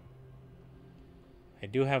 I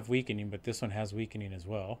do have weakening, but this one has weakening as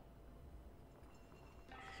well.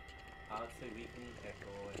 I would say weakening, echo,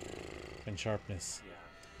 And sharpness. yeah.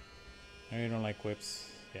 I really don't like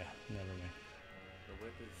whips. Yeah, never mind. The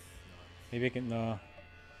whip is not. Maybe I can, no.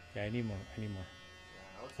 Yeah, I need more. I need more.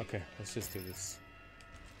 Yeah, I would say Okay, let's just do this.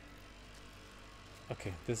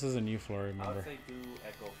 Okay, this is a new floor, I remember. would say do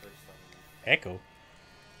echo first. Echo?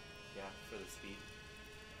 Yeah, for the speed.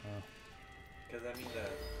 Oh. Because I mean the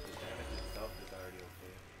damage itself is already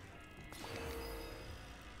okay.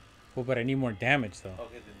 Well, but I need more damage, though.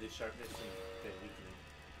 Okay, then do sharpness and then weakening.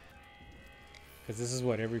 Because this is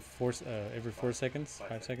what, every 4 seconds? 5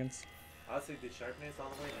 5 seconds? I would say do sharpness all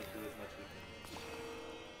the way and do as much weakening.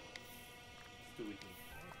 Just do weakening.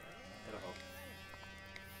 It'll help.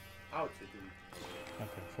 I would say do weakening.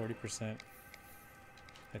 Okay, 40%.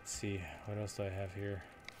 Let's see. What else do I have here?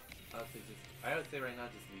 I would say right now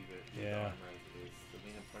just leave it. Leave the Yeah. armor as it is. The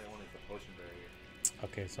main important one is the potion barrier.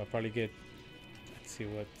 Okay, so I'll probably get... Let's see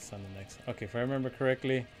what's on the next. Okay, if I remember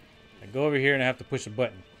correctly, I go over here and I have to push a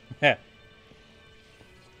button. There's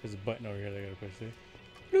a button over here that I gotta push. See?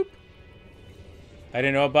 Bloop. I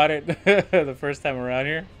didn't know about it the first time around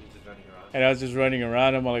here. So you're just running around. And I was just running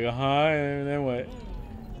around. I'm like, and then what?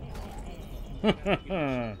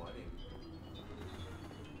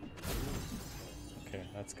 Okay,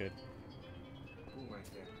 that's good. Boom right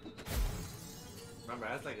there. Remember,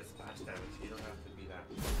 that's like a splash damage. You don't have to be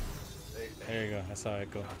that. There you go. That's how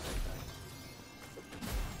it go.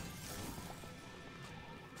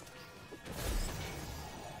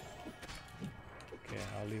 Okay,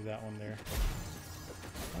 I'll leave that one there.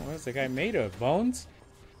 Oh, what's the guy made of? Bones?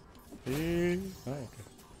 Oh, okay. There's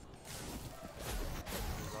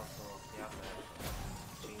also, yeah,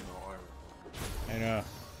 that chainmail armor. I know.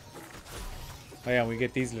 Oh yeah, we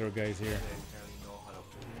get these little guys here.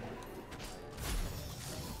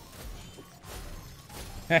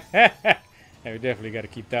 They apparently know how to Yeah, we definitely got to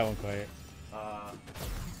keep that one quiet.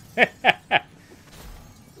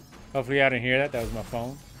 Hopefully I didn't hear that. That was my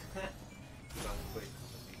phone. sounds quick.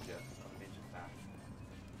 Yeah, ninja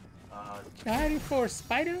fast. 94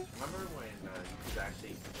 spider? Remember when you could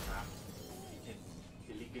actually craft, you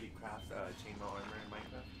can illegally craft chainmail armor in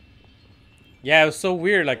Minecraft? Yeah, it was so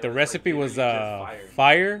weird. Like It the was, like, recipe was literally just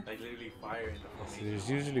fire. Like literally fire in the So formation. there's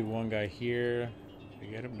usually one guy here. We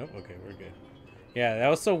get him? Nope. Okay, we're good. Yeah, that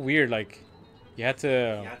was so weird. Like you had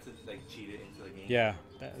to. You have to like cheat it into the game. Yeah,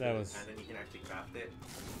 that was. And then you can actually craft it.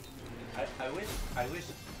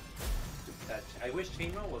 I wish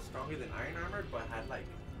chainmail was stronger than iron armor, but had like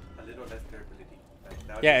a little less durability. Like,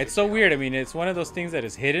 that would Yeah, be it's so good. weird. I mean, it's one of those things that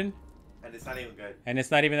is hidden, And it's not even good. and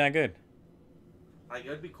it's not even that good. Like it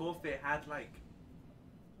would be cool if it had like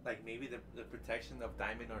maybe the protection of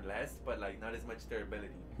diamond or less, but like not as much durability.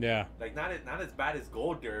 Yeah, Like not as bad as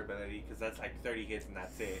gold durability, because that's like 30 hits and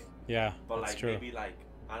that's it. yeah, But that's like true. maybe like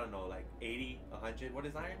I don't know, like 80, 100. What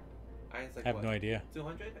is iron? Iron's like I have what? no idea.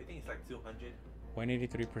 200? I think it's like 200.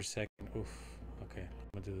 183 per second. Oof. Okay,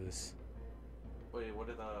 I'm gonna do this. Wait, what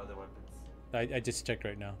are the other weapons? I just checked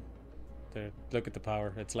right now. Look at the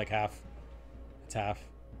power. It's like half. It's half.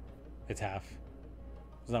 It's half.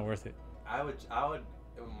 It's not worth it. I would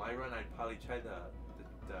in my run I'd probably try the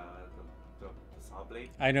saw blade.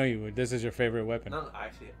 I know you would. This is your favorite weapon. No, I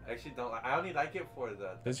actually don't. I only like it for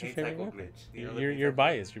the That's your paint favorite cycle weapon? glitch. You know, the You're paint you're cycle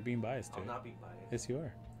biased. You're being biased glitch? to I'm it. not being biased. Yes, you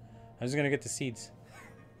are. I'm just gonna get the seeds.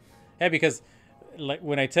 Yeah, because like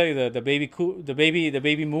when I tell you the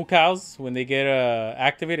baby moo cows when they get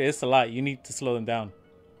activated, it's a lot. You need to slow them down.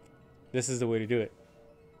 This is the way to do it.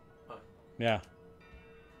 Huh. Yeah.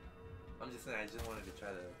 I'm just saying. I just wanted to try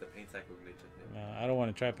the paint cycle glitch. I think. I don't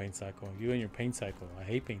want to try paint cycle. You and your paint cycle. I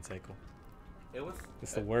hate paint cycle. It was.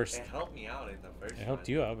 It's the worst. It helped me out in the first. It helped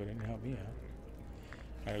one. you out, but it didn't help me out.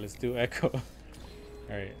 All right, let's do echo. All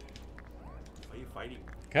right. Why are you fighting?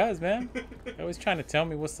 Cuz, man, you're always trying to tell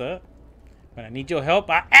me what's up. When I need your help,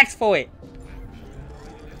 I ask for it.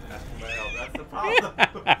 That's the problem.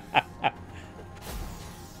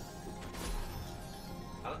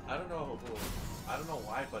 I don't know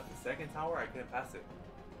why, but the second tower I couldn't pass it.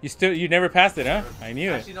 You never passed it, huh? I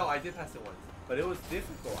knew it. Actually, no, I did pass it once, but it was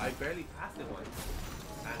difficult. I barely passed it once.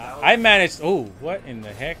 And that was- I managed. Oh, what in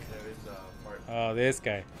the heck? There is a part. Oh, this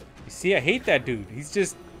guy. You see, I hate that dude. He's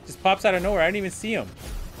just pops out of nowhere. I didn't even see him.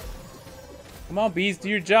 Come on, bees, do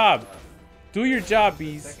your job. Do your job,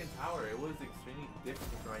 bees. Second tower, it was extremely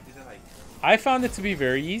difficult. I did it like I found it to be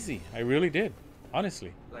very easy. I really did,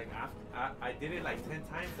 honestly. after, I did it like 10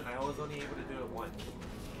 times, and I was only able to do it once.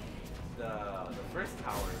 The first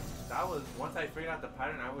tower, that was once I figured out the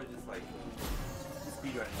pattern, I was just like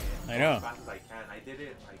speedrunning it. I know. As fast as I can. I did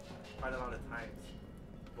it like quite a lot of times.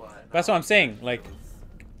 But That's what I'm saying. Like, it was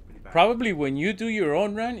pretty bad. probably when you do your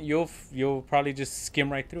own run, you'll probably just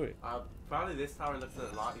skim right through it. Probably this tower looks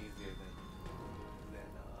a lot easier than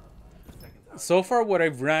the second tower. So far, what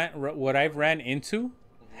I've ran into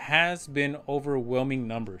has been overwhelming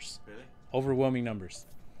numbers. Really? Overwhelming numbers.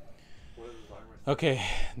 What is this armor? Okay,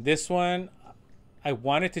 this one I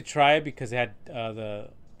wanted to try it because it had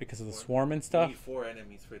because of the swarm and You stuff. need 4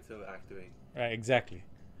 enemies for it to activate. Right, exactly.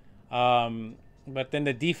 But then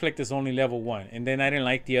the deflect is only level 1, and then I didn't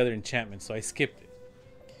like the other enchantment, so I skipped it.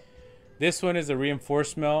 This one is a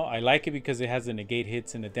reinforced smell. I like it because it has the negate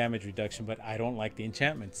hits and the damage reduction, but I don't like the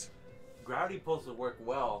enchantments. Gravity pulse would work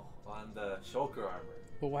well on the shulker armor.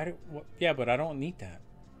 But why do? Yeah, but I don't need that.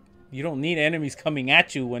 You don't need enemies coming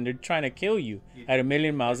at you when they're trying to kill you at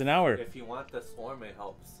 1,000,000 miles an hour. If you want the swarm, it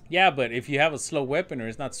helps. Yeah, but if you have a slow weapon or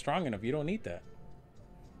it's not strong enough, you don't need that.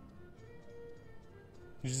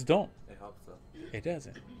 You just don't. It helps though. It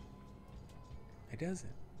doesn't. It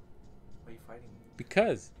doesn't. Why are you fighting?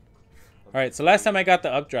 Because. All right, so last time I got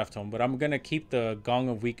the updraft home, but I'm going to keep the Gong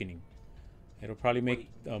of Weakening. It'll probably make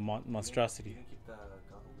a monstrosity. You didn't keep the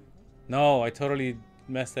gobble weapon? No, I totally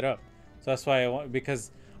messed it up. So that's why I want,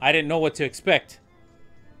 because I didn't know what to expect.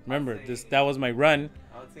 Remember, that was my run.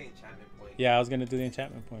 I would say enchantment point. Yeah, I was gonna do the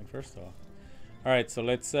enchantment point first of all. All right, so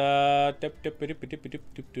let's I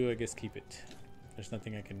guess keep it. There's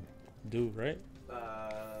nothing I can do, right? No, you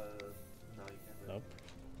can't. Nope.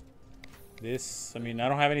 This, I mean, I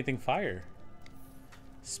don't have anything fire.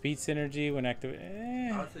 Speed synergy when active.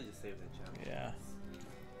 I would say just save the enchantment. Yeah.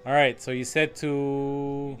 All right, so you said to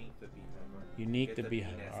Unique the beehive. unique Get the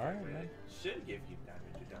beehive. bee nest All right, upgrade. man. Should give you damage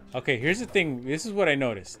reduction. Okay, here's the thing. This is what I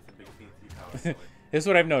noticed. It's a big CNC power sword. This is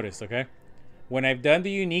what I've noticed, okay? When I've done the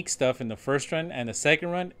unique stuff in the first run and the second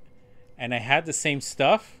run, and I had the same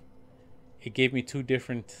stuff, it gave me 2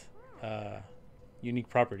 different unique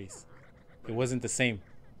properties. It wasn't the same.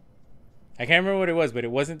 I can't remember what it was, but it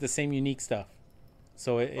wasn't the same unique stuff.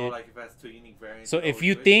 So like if that's 2 unique variants. so it if always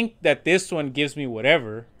you switch? think that this one gives me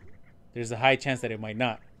whatever, there's a high chance that it might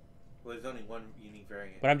not. Well, there's only 1 unique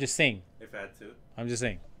variant. But I'm just saying. If I had 2. I'm just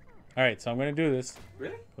saying. All right, so I'm gonna do this.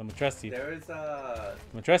 Really? I'm gonna trust you. There is I'm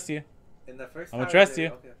gonna trust you. in the first. I'ma tower, trust there-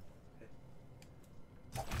 you. Okay.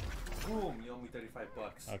 Boom! You owe me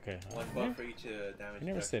 $35. Okay. $1 for each damage. You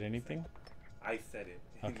never said reduction. anything. I said it.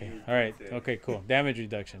 Okay. You All right. said it. Okay. Cool. Damage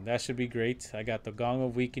reduction. That should be great. I got the Gong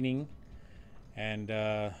of Weakening, and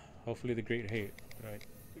hopefully the Great Hay. Right.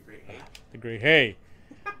 The great hate. The Great Hay.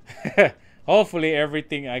 Hopefully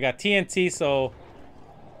everything. I got TNT, so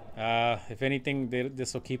if anything,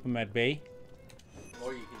 this will keep them at bay.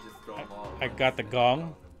 Or you can just throw them all. I got the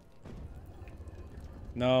gong.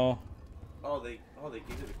 No. Oh, they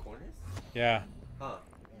give you the corners? Yeah. Huh.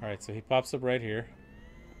 All right. So he pops up right here.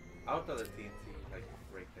 I would throw the TNT like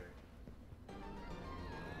right there.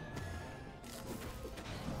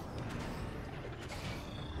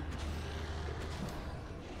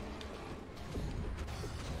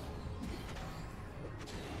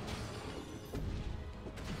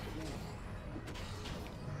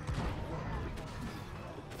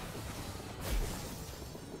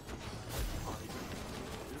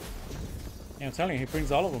 Yeah, I'm telling you, he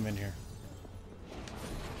brings all of them in here.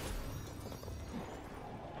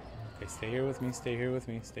 Okay, stay here with me. Stay here with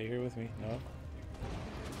me. Stay here with me. No.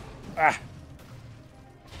 Ah.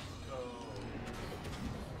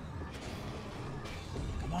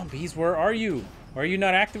 Come on, bees. Where are you? Why are you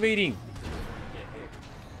not activating?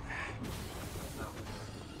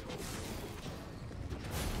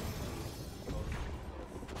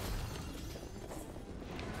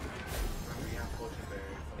 Remember, you have potion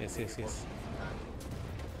barriers. Yes, yes, yes.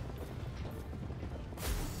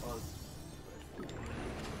 Oh,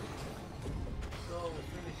 so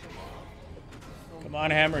finish him off. Come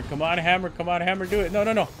on, hammer. Come on, hammer. Come on, hammer. Do it. No,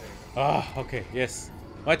 no, no. Ah, okay. Yes.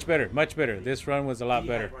 Much better. Much better. This run was a lot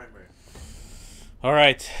better. Beehive armor. All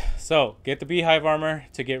right. So, get the beehive armor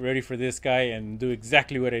to get ready for this guy and do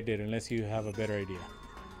exactly what I did, unless you have a better idea.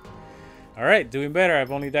 All right. Doing better.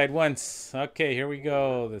 I've only died once. Okay, here we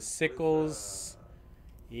go. The sickles.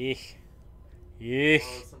 Yeah. Yeah.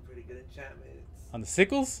 Oh, some pretty good enchantments. On the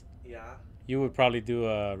sickles, Yeah. you would probably do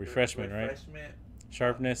a refreshment, right? Refreshment.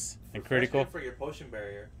 Sharpness and Refreshment critical. for your potion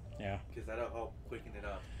barrier. Yeah. Because that'll help quicken it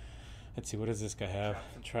up. Let's see. What does this guy have?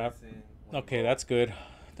 Some Trap. poison, when Okay, you that's good.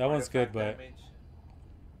 That one's good, artifact but damage.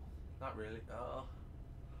 Not really.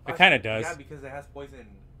 it kind of does. Yeah, because it has poison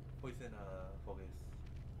focus.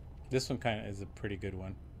 This one kind of is a pretty good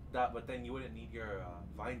one. But then you wouldn't need your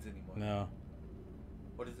vines anymore. No.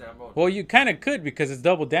 What is the emerald? Well, you kind of could because it's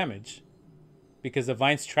double damage. Because the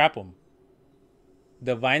vines trap them.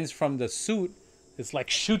 The vines from the suit, it's like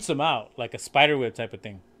shoots them out like a spider web type of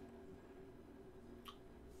thing.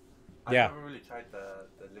 Yeah. I've never really tried the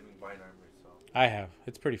living vine armor, so. I have.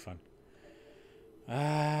 It's pretty fun.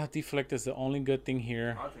 Deflect is the only good thing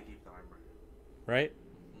here, I'll take the armor. right?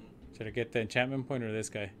 Should I get the enchantment point or this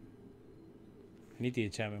guy? I need the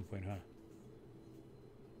enchantment point, huh?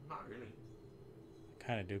 Not really.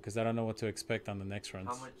 Kind of do, because I don't know what to expect on the next runs.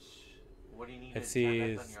 How much? What do you need Let's to see,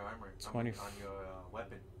 enchant on it's your armor? 20 on your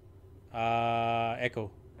weapon? Echo,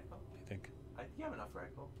 Echo? I think. I think you have enough for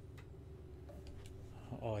Echo.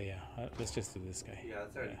 Oh, yeah. Let's just do this guy. Yeah,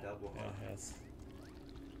 that's already double. Yeah, Huh? yes.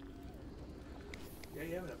 Yeah,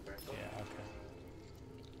 you have enough for Echo. Yeah,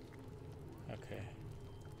 okay. Okay.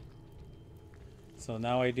 So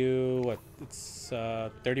now I do what? It's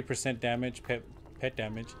 30% damage, pet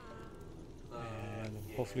damage. And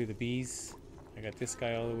Yeah. hopefully the bees. I got this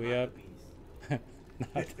guy all the way Not up. the bees.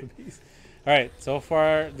 Not the bees. Alright, so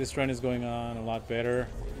far this run is going on a lot better.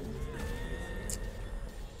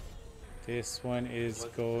 This one is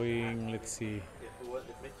going, let's see. It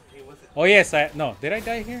wasn't. Oh yes, no, did I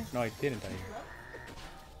die here? No, I didn't die here.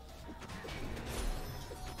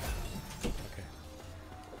 Okay.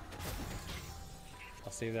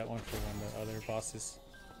 I'll save that one for one of the other bosses.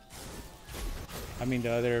 I mean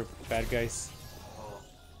the other bad guys. Oh.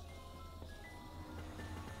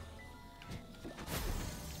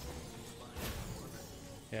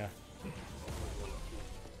 Yeah.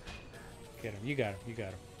 Get him. You got him. You got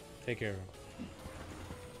him. Take care of him.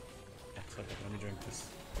 Okay, let me drink this.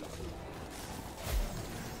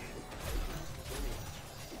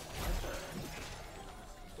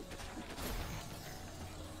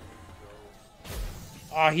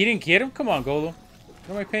 Oh, he didn't get him? Come on, Golem.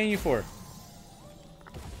 What am I paying you for?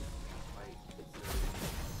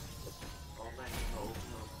 Oh man, no,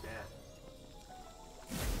 death.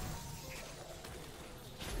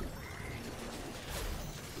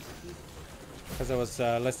 Because I was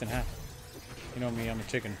less than half. You know me, I'm a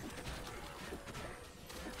chicken.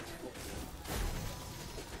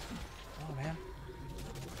 Oh, man.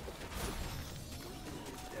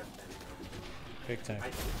 Big time.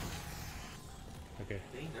 Okay.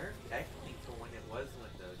 They nerfed technically to when it was when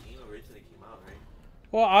the game originally came out, right?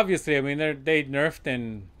 Well, obviously, I mean, they nerfed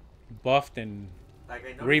and buffed and Like I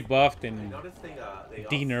noticed, rebuffed I and noticed they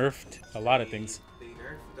de-nerfed a lot of things. They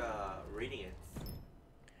nerfed Radiance.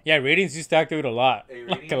 Yeah, ratings used to activate a lot. Hey,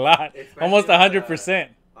 Like a ratings, lot. especially Almost on 100%.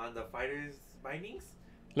 On the fighters bindings.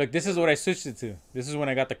 Look, this is what I switched it to. This is when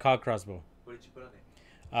I got the cog crossbow. What did you put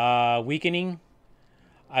on it? Weakening.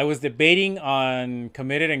 I was debating on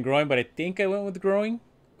committed and growing, but I think I went with growing.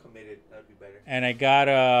 Committed. That'd be better. And I got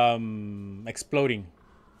exploding.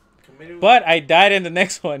 Committed. But I died in the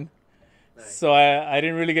next one. Nice. So I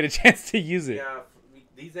didn't really get a chance to use it. Yeah,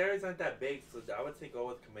 these areas aren't that big, so I would say go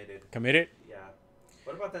with committed. Committed? Yeah.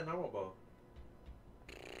 What about that normal bow?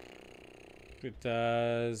 It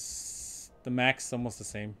does... The max is almost the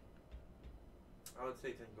same. I would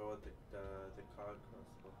say then go with the cog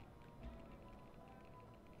crossbow.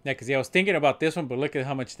 Yeah, because I was thinking about this one, but look at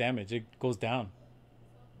how much damage. It goes down.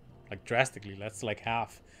 Like drastically. That's like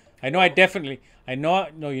half. I know I definitely... No,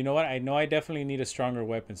 you know what? I know I definitely need a stronger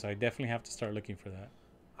weapon, so I definitely have to start looking for that.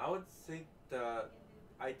 I would say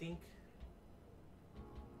I think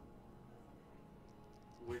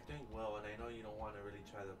we're doing well, and I know you don't want to really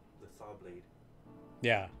try the saw blade.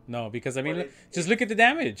 Yeah, no, because I mean, But just look at the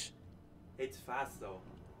damage. It's fast though.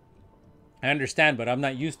 I understand, but I'm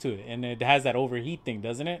not used to it. And it has that overheat thing,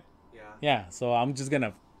 doesn't it? Yeah. Yeah, so I'm just going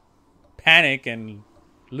to panic and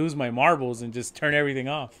lose my marbles and just turn everything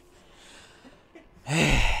off.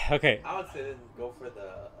 Okay. I would say then go for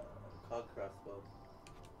the cog crossbow.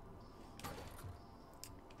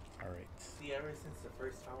 All right. See, ever since the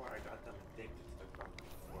first tower, I got them addicted to the cog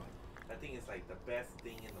crossbow. I think it's like the best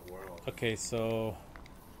thing in the world. Okay, so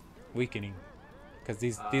weakening. Because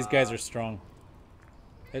these guys are strong.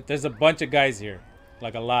 There's a bunch of guys here.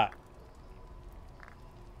 Like a lot.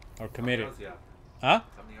 Or committed. How many else Huh?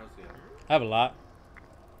 How many else do you have? I have a lot.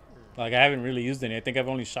 Like, I haven't really used any. I think I've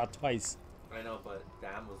only shot twice. I know, but the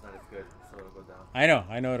ammo's not as good, so it'll go down.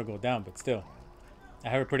 I know it'll go down, but still. I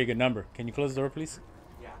have a pretty good number. Can you close the door, please?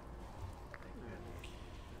 Yeah.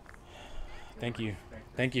 Thank you.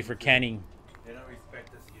 Thank you for canning. They don't respect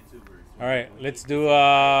us YouTubers. All right, let's do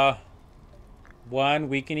one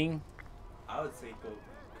weakening. I would say go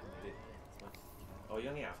committed. As much. Oh, you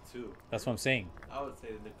only have 2. That's what I'm saying. I would say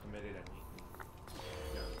the committed and weekly.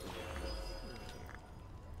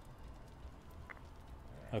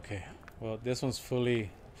 Okay. Well, this one's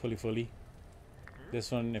fully.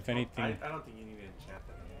 This one, if anything, I don't think you need to enchant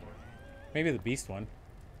that anymore. maybe the beast one.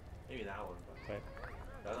 Maybe that one, But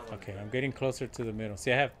the other one. okay, I'm getting closer to the middle.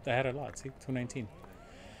 See, I had a lot. See, 219.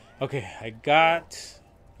 Okay, I got.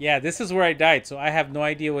 Yeah, this is where I died, so I have no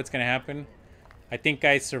idea what's gonna happen. I think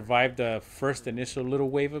I survived the first initial little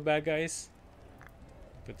wave of bad guys,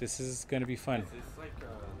 but this is gonna be fun. Is this like the?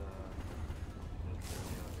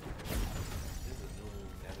 This is a new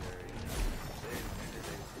nether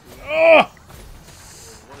area. Oh!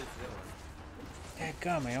 What is that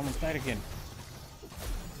one? Dadgum, I almost died again.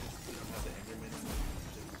 You don't have the Enderman.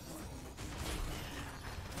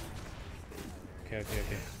 Okay.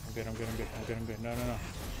 I'm good. No.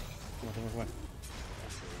 Come on.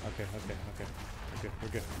 Okay. We're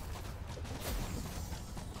good.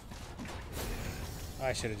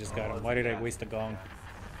 I should have just got him. Why did I waste the gong?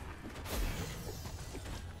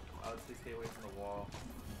 I would say stay away from the wall.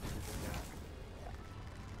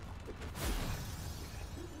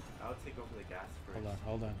 I would take over the gas first.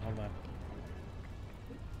 Hold on.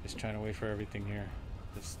 Just trying to wait for everything here.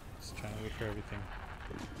 Just trying to wait for everything.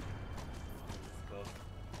 Go.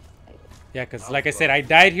 Yeah, because like I said, I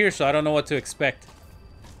died here, so I don't know what to expect.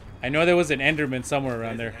 I know there was an Enderman somewhere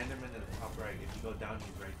around there. There's an Enderman in the top right. If you go down,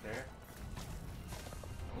 he's right there.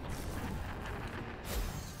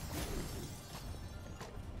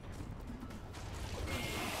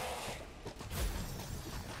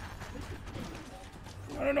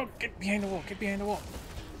 No. Get behind the wall.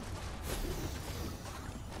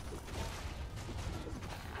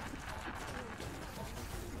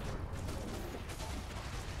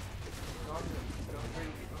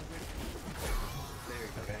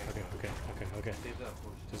 Okay. Save that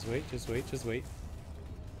potion. Just wait.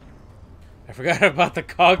 I forgot about the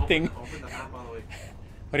cog thing. Open the map all the way.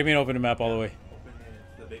 What do you mean open the map all the way? Open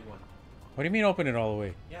the big one. What do you mean open it all the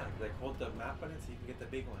way? Yeah, like hold the map button so you can get the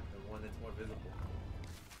big one, the one that's more visible.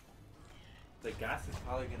 The gas is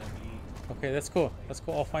probably gonna be. Okay, that's cool.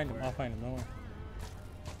 I'll find him. Don't worry.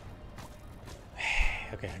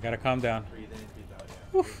 Okay, I gotta calm down. Breathe in, breathe out.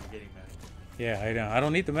 Yeah. Oof. You're getting mad. Yeah, I know. I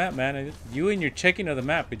don't need the map, man. You and your checking of the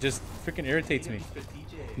map, it just freaking irritates me.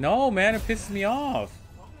 Strategic. No, man, it pisses me off.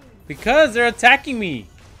 Because they're attacking me.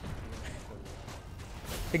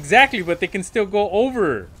 Exactly, but they can still go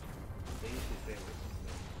over. They usually stay away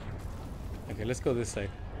from Okay, let's go this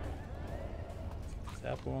side. This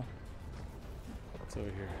apple. What's over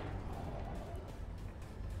here?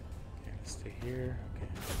 Okay, let's stay here. Okay.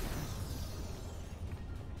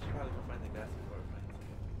 You should probably go find the gas before it finds you.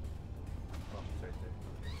 Oh, it's right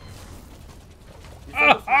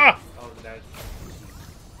there. Oh, that's.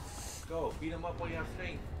 Go, beat him up while you have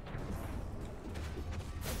strength.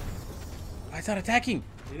 It's not attacking.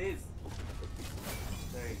 It is.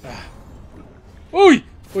 There you go. Ooh!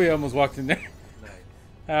 I almost walked in there. Nice.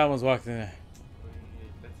 I almost walked in there.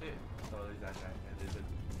 That's it. Oh, there's that guy. And there's a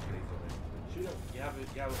place over there. Shoot him. You have it.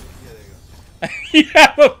 Yeah, there you go. You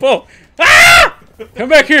have a bow. Ah! Come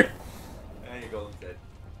back here. And your golem's dead.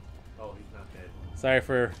 Oh, he's not dead. Sorry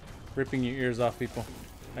for ripping your ears off, people.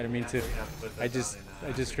 I didn't mean to. Yeah, you have to put that I just down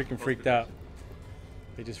in, freaking close freaked out. position.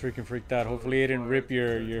 They just freaking freaked out. Hopefully it didn't rip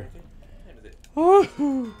your. That was it.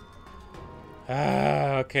 Woohoo!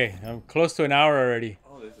 Okay. I'm close to an hour already.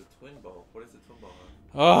 Oh, there's a twin bow. What is the twin bow on?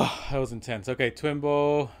 Oh, that was intense. Okay, twin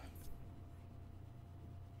bow.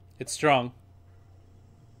 It's strong.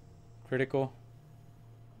 Critical.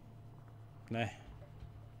 Nah.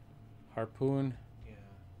 Harpoon. Yeah.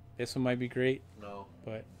 This one might be great, No.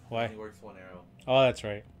 but why? Only works one arrow. Oh, that's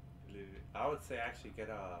right. I would say actually get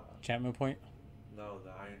a. Enchantment point. No,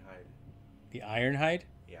 the iron hide. The iron hide.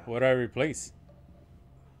 Yeah. What do I replace?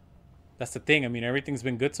 That's the thing. I mean, everything's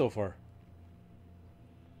been good so far.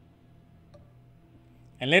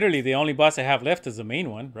 And literally, the only boss I have left is the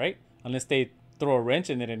main one, right? Unless they throw a wrench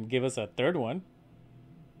in it and give us a third one.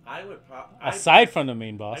 I would probably. Aside from the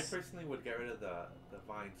main I boss. personally would get rid of the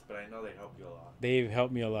vines, but I know they help you a lot. They've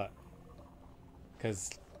helped me a lot.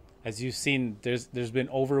 Because, as you've seen, there's been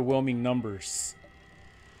overwhelming numbers.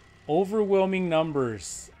 Overwhelming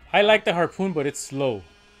numbers. I like the harpoon, but it's slow.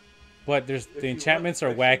 But the enchantments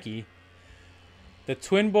are wacky. The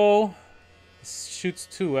twin bow, shoots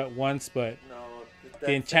 2 at once, but No,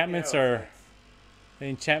 the enchantments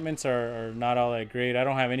are not all that great. I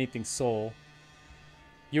don't have anything soul.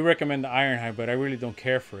 You recommend the Ironhide, but I really don't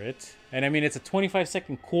care for it. And I mean, it's a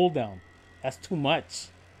 25-second cooldown. That's too much.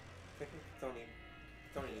 I think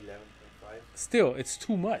it's only 11.5. Still, it's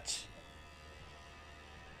too much.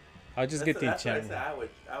 I'll just get the That's what I enchantment.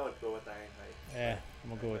 said. I would go with Ironhide. Yeah, I'm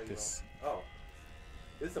gonna go There with you this. Oh,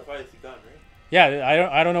 this is the farthest you've gone, right? Yeah,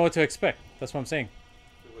 I don't know what to expect. That's what I'm saying.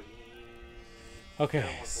 So what, you need- Okay, Yeah,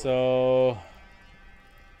 140. so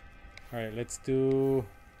all right, let's do.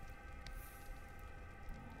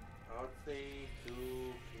 I would say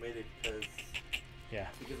too committed because Yeah,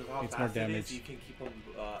 of how Needs more fast it damage. is, you can keep them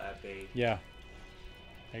at bay. yeah,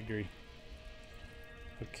 I agree.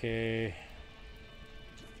 Okay,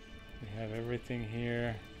 we have everything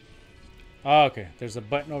here. Oh, okay. There's a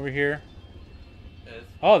button over here. Yes.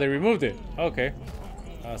 Oh, they removed it. Okay.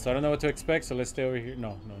 So I don't know what to expect. So let's stay over here.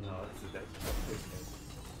 No. No, this is that.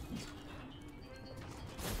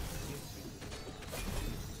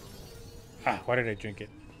 Ah, why did I drink it?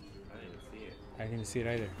 I didn't even see it. I didn't even see it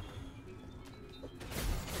either.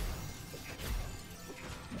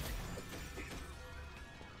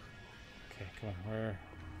 Okay, come on. Where?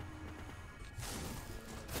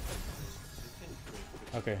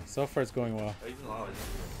 Okay, so far it's going well. Oh, even though I was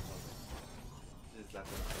just left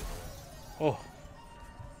it. Oh,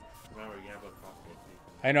 Remember, you have a crossbow.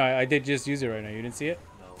 I know. I did just use it right now. You didn't see it?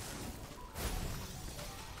 No.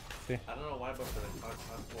 See? I don't know why, but for the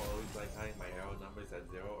crossbow, I always like having my arrow numbers at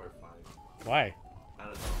 0 or 5. Why? I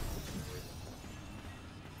don't know.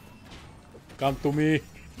 Come to me.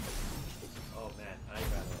 Oh man, I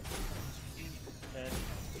got it.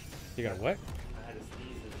 You got what? I had a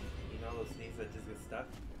sneeze, and you know those sneezes that just get stuck?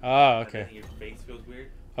 Oh, And okay. then your face feels weird?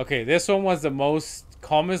 Okay, this one was the most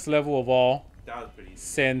calmest level of all That was pretty easy.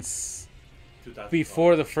 since 2012.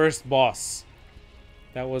 before the first boss.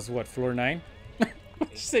 That was what, floor 9? What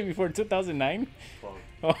did you say before 2009? Well,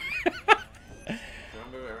 Oh. remember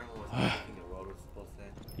everyone was thinking the road was supposed to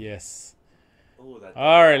end? Yes. Ooh, that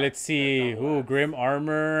All right, double let's axe, see. that double Ooh, axe. grim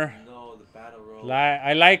armor. No, the battle road.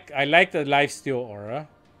 I like the lifesteal aura.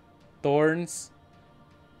 Thorns,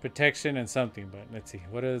 protection, and something. But let's see.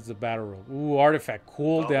 What is the battle robe? Ooh, artifact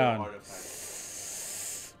Double cooldown.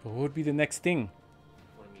 artifact. But what would be the next thing?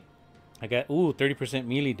 What do you mean? I got 30%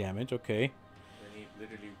 melee damage. Okay. Then you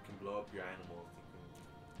literally can blow up your animals.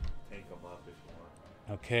 You can tank them up if you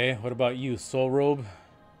want. Okay. What about you? Soul robe,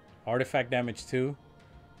 artifact damage too.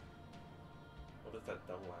 What does that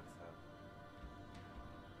double axe have?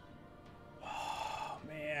 Oh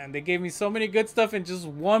man, they gave me so many good stuff in just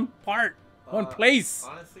one part, one Uh, place.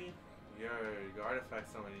 Honestly, your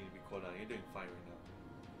artifacts don't really need to be cooldown. You're doing fine right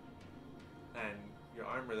now. And your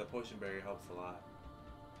armor, the potion barrier, helps a lot.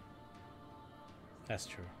 That's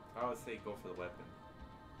true. I would say go for the weapon.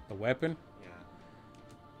 The weapon. Yeah.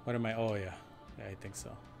 What am I? Oh yeah, yeah, I think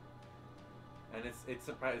so. And it's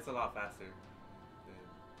a lot faster.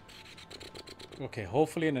 Than, Okay,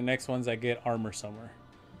 hopefully in the next ones I get armor somewhere.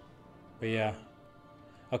 But yeah.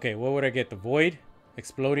 Okay, what would I get? The void?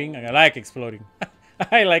 Exploding? I like exploding.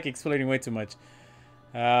 I like exploding way too much.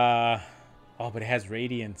 Oh, but it has you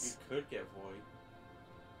radiance. could get void,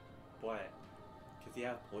 but because you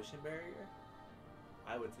have potion barrier,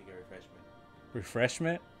 I would take a refreshment.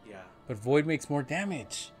 Refreshment? Yeah. But void makes more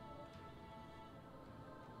damage.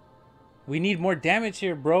 We need more damage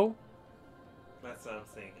here, bro. That's what I'm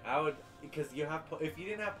saying. I would, because you have, if you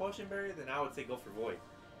didn't have potion barrier, then I would say go for void.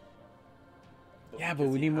 Yeah, but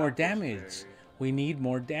because we you need more have potion damage. barrier- We need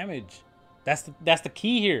more damage. That's the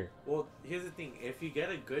key here. Well, here's the thing: if you get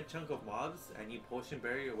a good chunk of mobs and you potion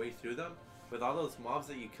barrier your way through them, with all those mobs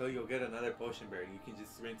that you kill, you'll get another potion barrier. You can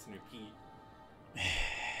just rinse and repeat.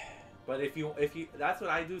 But if you, that's what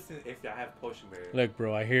I do since if I have potion barrier. Look,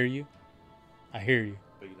 bro, I hear you. I hear you.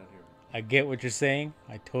 But you don't hear I get what you're saying.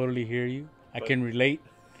 I totally hear you. I But- can relate.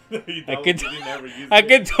 me. You I don't, can, you never use I it.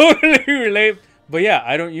 can totally relate. But yeah,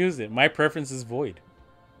 I don't use it. My preference is void.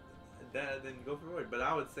 Then go for void. But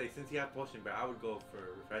I would say since you have potion barrier, I would go for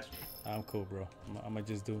refreshment. I'm cool, bro. I'm gonna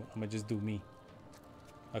just do me.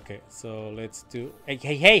 Okay, so let's do.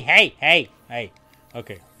 Hey.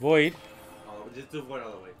 Okay, void. Just do void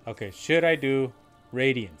all the way. Okay, should I do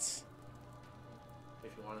radiance?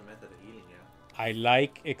 If you want a method of healing, yeah. I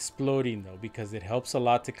like exploding though because it helps a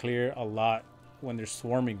lot to clear a lot when they're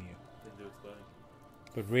swarming you. Then do exploding.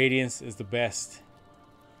 But radiance is the best.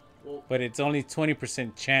 Well, But it's only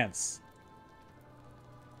 20% chance.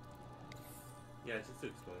 yeah, just do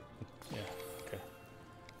exploding. Yeah. Okay.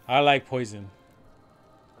 I like poison,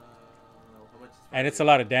 How much? Does and fire it's do? a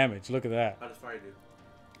lot of damage. Look at that. How does fire do?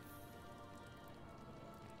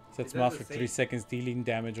 Sets It them off does for the 3 same. seconds, dealing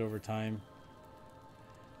damage over time.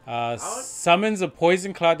 would- Summons a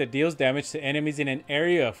poison cloud that deals damage to enemies in an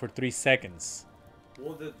area for 3 seconds.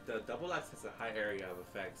 Well, the double axe has a high area of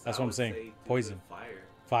effects. That's I what I'm would saying. say do the Poison. Fire.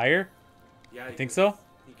 Fire? Yeah. You think so?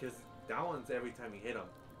 Because that one's every time you hit him.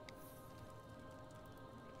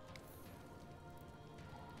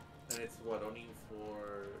 And it's what, only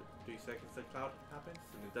for 3 seconds the cloud happens?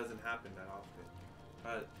 And it doesn't happen that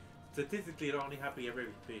often. Statistically, it only happens every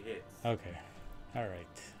 3 hits. Okay. Alright.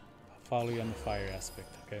 I'll follow you on the fire aspect,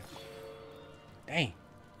 okay? Dang.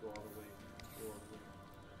 Go all the way. Go all the way.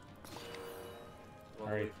 Go all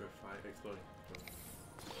the way Alright. for fire. Exploding.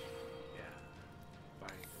 Yeah.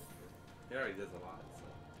 Fire. It already does a lot, so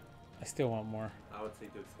I still want more. I would say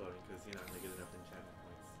do exploding because you're not going to get enough enchantment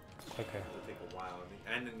points. Okay. It'll take a while.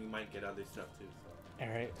 And then you might get other stuff too, so.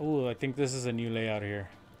 Alright. Ooh, I think this is a new layout here.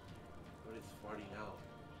 What is farting out?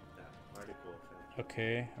 That particle effect.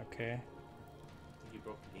 Okay, okay. I think you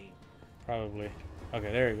broke the game. Probably.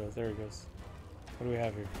 Okay, there it goes, there it goes. What do we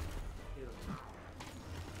have here? Ew.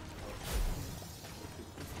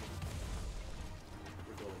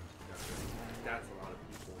 We're going. That's a lot of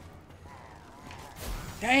people.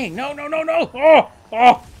 Dang, no, no, no, no! Oh!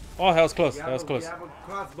 Oh! Oh, that was close, that was close. We have a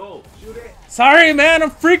crossbow. Shoot it. Sorry, man,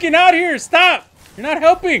 I'm freaking out here! Stop! You're not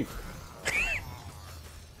helping!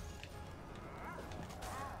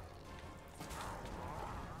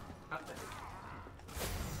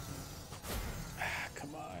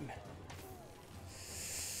 Come on.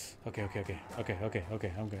 Okay, okay, okay, okay, okay,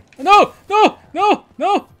 okay, I'm good. No! No! No!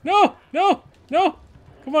 No! No! No! No!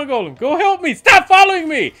 Come on, Golem, go help me! Stop following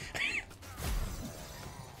me!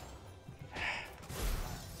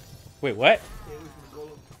 Wait, what? Stay with me,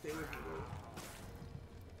 Golem. Stay with me, Golem.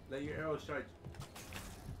 Let your arrows charge.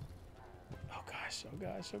 Oh gosh, oh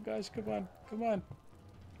gosh, oh gosh, come on, come on.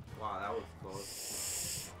 Wow, that was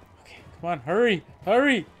close. Okay, come on, hurry,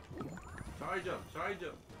 hurry! Charge him, charge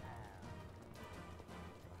him.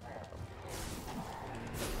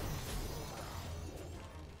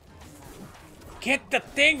 Get the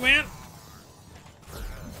thing, man!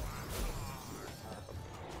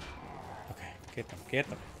 Okay, get them, get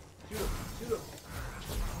them. Shoot him, shoot him.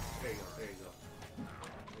 There you go, there you go.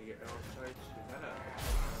 Let your arrows charge. Is that a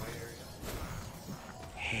white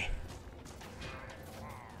area?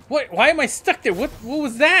 What? Why am I stuck there? What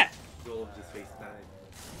was that? Golem just face planted.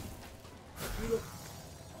 Shoot him.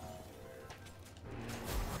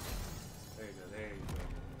 There you go, there you go.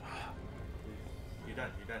 You're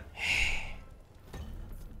done, you're done.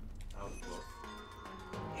 That was close.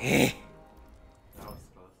 That was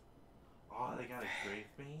close. Oh, they got a Grave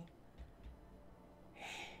Bane?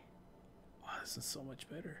 Wow, this is so much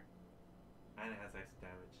better. And it has extra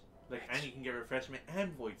damage. Like, and you can get Refreshment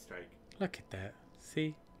and Void Strike. Look at that.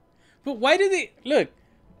 See? But why do they... Look.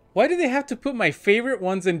 Why do they have to put my favorite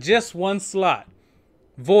ones in just one slot?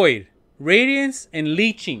 Void, Radiance, and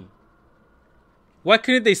Leeching. Why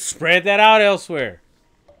couldn't they spread that out elsewhere?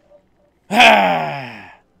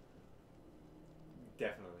 Ah!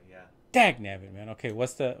 Definitely, yeah. Dagnabbit, man. Okay,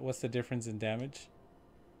 what's the difference in damage?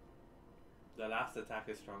 The last attack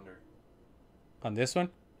is stronger. On this one?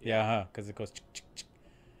 Yeah, huh? Because it goes... Yeah.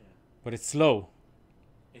 But it's slow.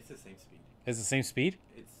 It's the same speed. It's the same speed?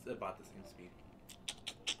 It's about the same speed.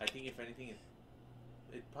 I think if anything,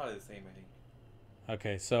 it's probably the same, I think.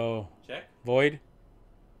 Okay, so... Check? Void,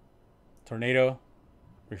 Tornado,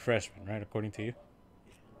 Refreshment, right? According to you?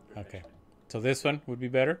 Yeah. Okay. So this one would be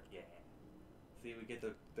better? Yeah. See, we get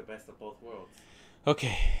the best of both worlds.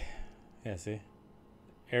 Okay. Yeah, see?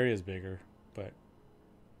 Area's bigger, but...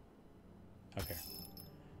 Okay.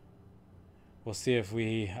 We'll see if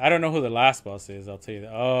we... I don't know who the last boss is, I'll tell you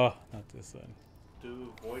that. Oh, not this one.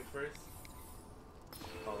 Do Void first.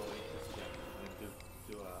 All the way to step. And then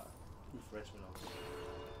do Refreshment all the way.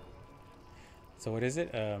 So what is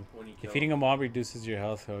it? When you kill Defeating a mob reduces your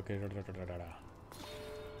health. Okay.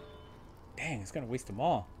 Dang, it's gonna waste them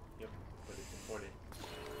all. Yep, but it's important.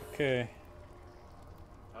 Okay.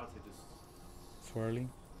 I would say just... Swirling.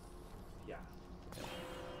 Yeah.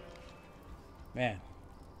 Man.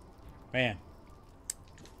 Man.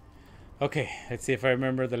 Okay, let's see if I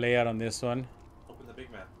remember the layout on this one. Open the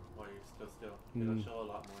big map while you're still. It'll show a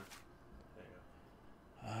lot more. There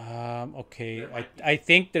you go. Okay. There might be- I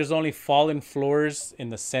think there's only fallen floors in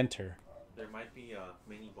the center. There might be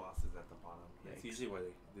mini bosses at the bottom. That's Yikes. usually where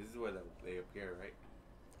this is where they appear, right?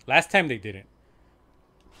 Last time they didn't.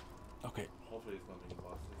 Okay, Hopefully it's not mini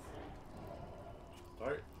bosses.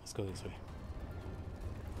 Start. let's go this way.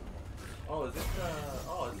 Oh, is this it's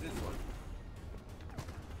this one.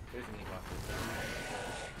 There's mini bosses.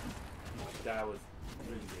 That was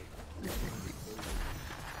really big.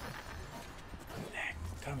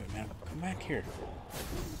 Dadgummit, man. Come back here.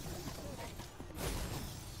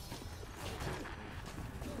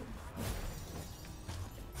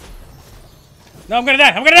 No, I'm gonna die!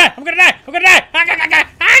 I'm gonna die! I'm gonna die! I'm gonna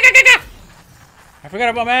die! I forgot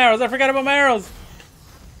about my arrows! I forgot about my arrows!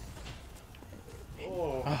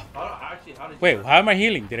 Oh, actually, how did you Wait, how am I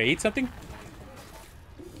healing? Did I eat something?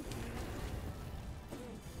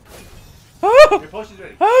 Oh! Your potion's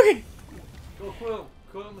ready. Okay! Go cool him.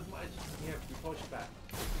 Cool him as much. Yeah, your potion's back.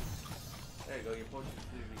 There you go, your potion's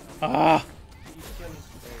ready. Ah! Keep killing.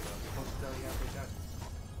 There you go. Your potion's already halfway done.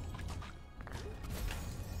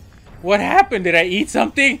 What happened? Did I eat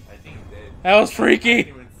something? I think it did. That was I freaky!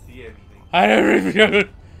 didn't even see anything. I never even...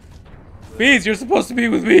 Bees, you're supposed to be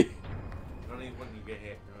with me! Only when you get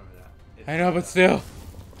hit, remember that. It's I know, but still.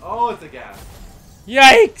 Oh, it's a gas.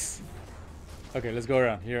 Yikes! Okay, let's go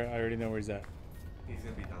around. Here, I already know where he's at. He's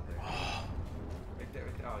gonna be down there. Right there,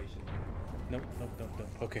 right there. Oh, you should. Nope, nope, nope, nope.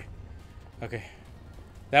 Okay. Okay.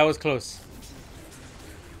 That was close.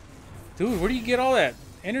 Dude, where do you get all that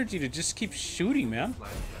energy to just keep shooting, man? Slide,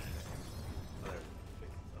 slide, slide. Oh, there.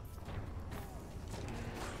 Fix stuff.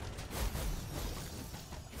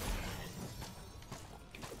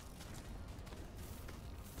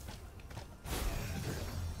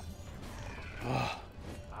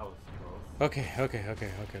 That was close. Okay, okay, okay,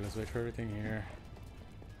 okay. Let's wait for everything here.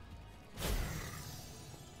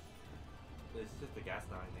 It's just the gas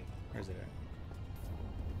now, I think. Where's it at?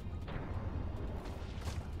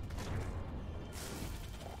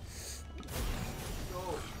 Go,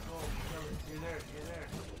 go, you're there, you're there.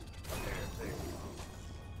 There, there.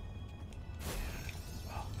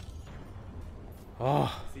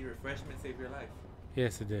 Oh, See, refreshment save your life.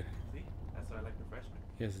 yes, it did. See? That's why I like refreshment.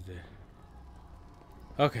 Yes, it did.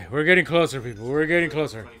 Okay, we're getting closer, people. We're getting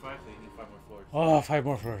closer. 25, so you need 5 more floors. Oh, 5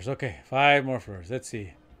 more floors. Okay, 5 more floors. Let's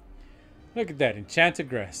see. Look at that. Enchanted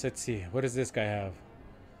grass. Let's see. What does this guy have?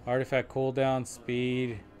 Artifact cooldown,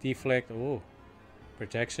 speed, deflect. Oh,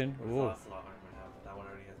 protection. What does Oh, Ocelot armor have? That one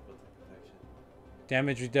already has built-in protection.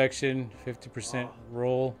 damage reduction, 50%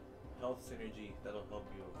 roll. Health synergy, that'll help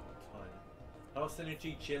you a ton. Health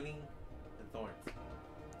synergy, chilling, and thorns.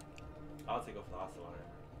 I'll take off the Ocelot armor.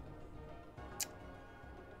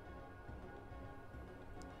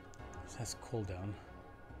 That's cooldown.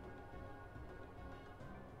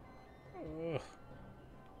 Ugh.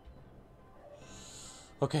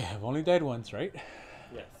 Okay, I've only died once, right?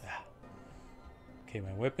 Yes. Okay,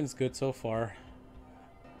 my weapon's good so far.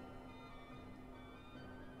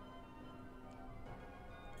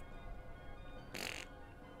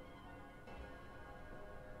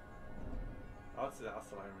 I'll say the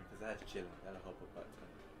Ocelot armor because that has chilling. That'll help a butt ton.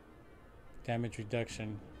 Damage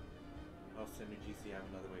reduction. Health synergy, so you have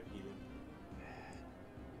another way of healing.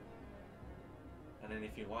 And then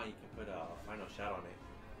if you want, you can put a final shot on it.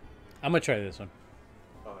 I'm gonna try this one.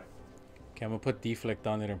 Alright. Okay, I'm gonna put deflect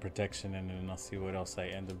on it and protection, and then I'll see what else I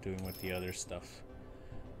end up doing with the other stuff.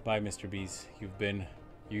 Bye, Mr. Bees. You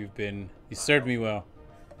served me well.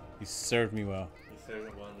 You served me well. He served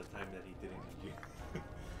him well in the time that he didn't need you.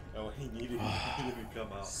 And when he needed you, he didn't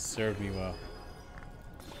come out. Served me well.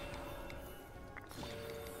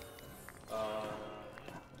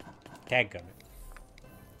 Dadgummit.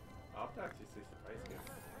 I'll actually say surprise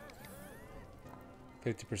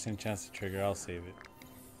here. 50% chance to trigger. I'll save it.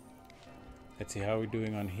 Let's see how we're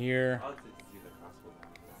doing on here. I'll take to see the crossbow.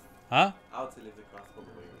 Huh? I'll to leave the crossbow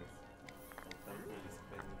the way it is. Don't really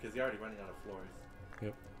spend because you're already running out of floors.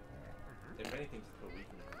 Yep. If anything, just put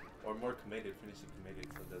weakening. Or more committed, finish it committed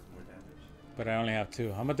so it does more damage. But I only have 2.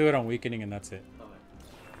 I'm gonna do it on weakening, and that's it. Okay.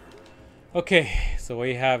 Okay, so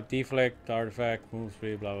we have deflect, artifact, move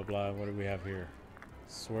speed, blah blah blah. What do we have here?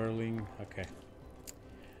 Swirling. Okay.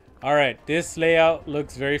 All right, this layout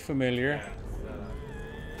looks very familiar. Yeah,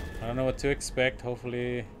 it's, I don't know what to expect.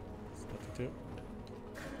 Hopefully, it's nothing to it.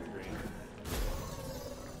 great.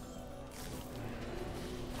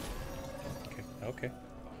 Okay. Okay.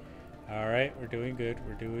 All right, we're doing good.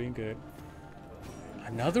 We're doing good.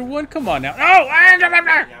 Another one? Come on now. Oh! You have a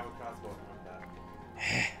crossbow from that.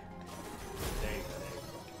 There you go,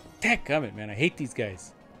 there you go. Dadgummit, man. I hate these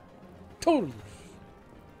guys. Totally.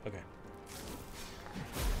 Okay.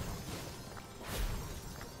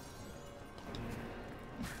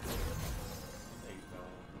 There you go.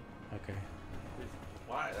 Okay.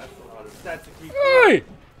 Why? That's a lot of. That's a creep. Hey!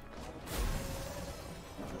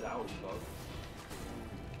 That was close.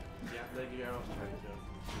 Yeah, let your arrows try to go.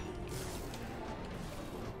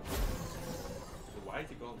 So why is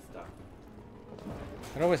it going stuck?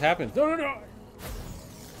 That always happens. No, no, no.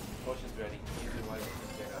 Potion's ready. Easy why you can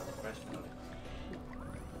get out refreshment on it.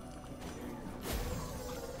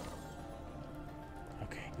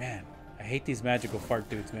 Okay. Man, I hate these magical fart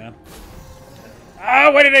dudes, man. Ah,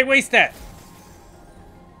 why did I waste that?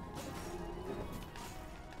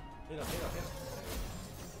 Hit him, hit him,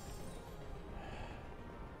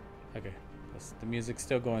 hit him. Okay, the music's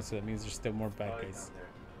still going, so that means there's still more bad Oh, he's guys. down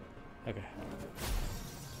there. Okay.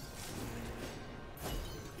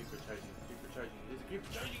 Keep recharging, keep recharging. There's a keep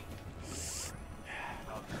recharging.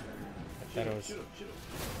 Oh, I thought it was. shoot him, shoot him.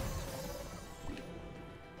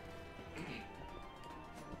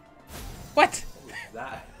 What? What was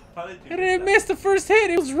that? How did you How get did I that? miss the first hit?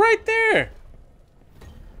 It was right there.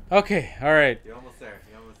 Okay, all right. You're almost there.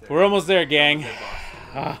 You're almost there. We're almost there, You're gang. almost there,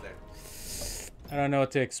 boss. You're Ah. almost there. I don't know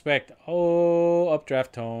what to expect. Oh,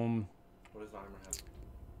 updraft tome. What does armor have?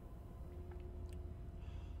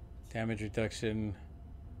 Damage reduction.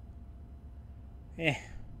 Eh.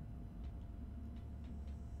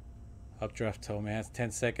 Updraft tome. It has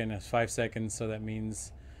 10 seconds. It has 5 seconds, so that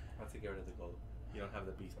means... I'll take get rid of the gold. You don't have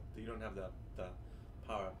the beast. You don't have the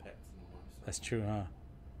power up pets anymore. So. That's true, huh?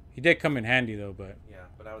 He did come in handy, though, but... Yeah,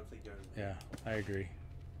 but I would take get rid of the Yeah, I agree.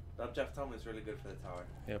 The updraft tome is really good for the tower.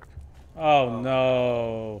 Yep. Oh, Oh.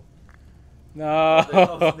 no. Oh,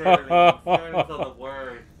 there's no snarling. Snarling's No. on the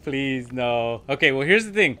word. Please, no. Okay, well, here's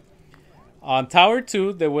the thing. On Tower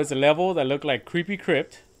 2, there was a level that looked like Creepy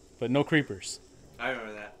Crypt, but no creepers. I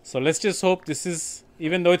remember that. So let's just hope this is,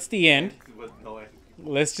 even though it's the end, With no end.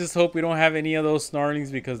 let's just hope we don't have any of those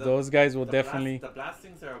snarlings, because The- those guys will The definitely... the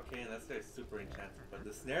blastings are okay, and that's their super enchanted. But the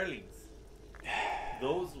snarlings,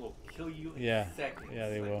 those will kill you in Yeah. seconds. Yeah,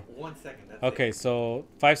 they will. 1 second. That's Okay, it. so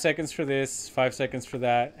 5 seconds for this, 5 seconds for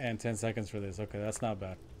that, and 10 seconds for this. Okay, that's not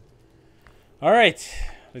bad. All right,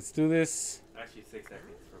 let's do this. Actually, 6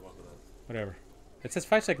 seconds for both of those. Whatever. It says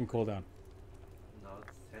 5 second cooldown. No,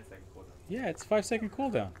 it's 10-second cooldown. Yeah, it's 5 second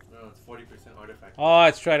cooldown. No, it's 40% artifact. Oh,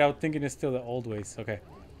 that's right. I was thinking it's still the old ways. Okay.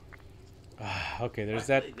 Okay, there's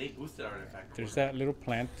that. Actually, they boosted artifact. There's that little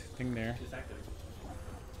plant thing there. Just activate.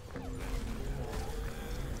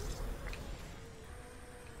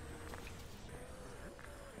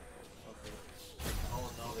 Okay. Oh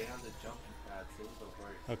no, they have the jumping pads. Those don't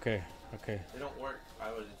work. Okay, okay. They don't work.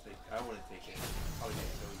 I wouldn't take it. I would just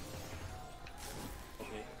show you.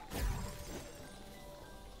 Okay.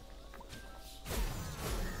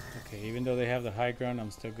 Okay, even though they have the high ground,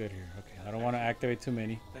 I'm still good here. Okay, I don't want to activate too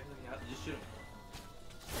many. Technically, just shoot 'em.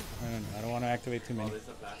 No, I don't want to activate too Oh, many. there's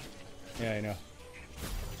a blast. Yeah, I know.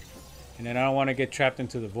 And then I don't want to get trapped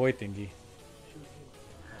into the void thingy.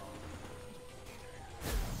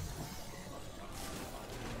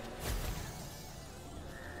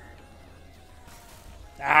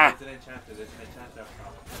 Ah! It's an enchanter. There's an enchanter up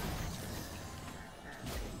top.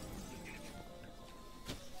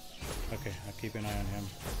 Okay, I'll keep an eye on him.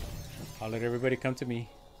 I'll let everybody come to me.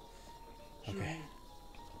 Okay.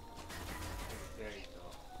 There you go.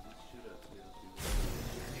 Just shoot a little dude.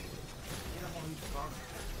 Get him while he's strong.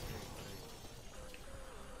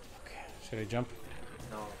 Okay. Should I jump?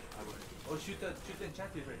 No, I wouldn't. Oh, shoot the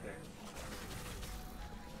enchanters right there.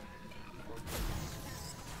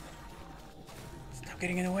 Stop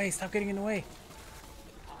getting in the way! Stop getting in the way!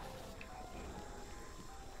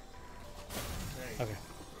 There you go. Okay.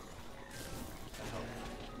 That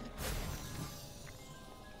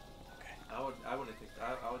helps. I wouldn't take.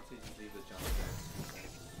 I would say just leave the jump there.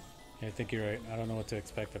 Yeah, I think you're right. I don't know what to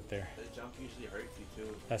expect up there. The jump usually hurts you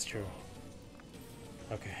too. That's true.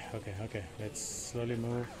 Okay, okay, okay. Let's slowly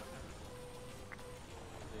move.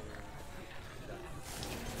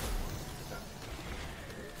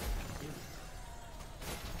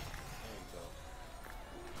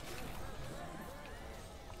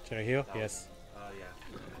 Should I heal? Yes. Yeah.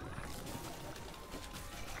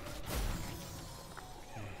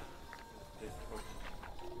 Okay. This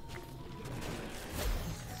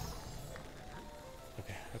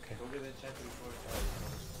Okay, okay. Go get the enchanter before it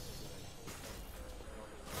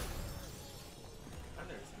I've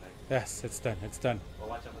never seen that. Yes, it's done. It's done. Well,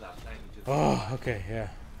 watch out for that plant you just. Oh, okay, yeah.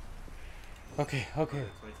 Okay, okay.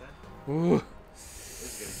 20 cents? Ooh. This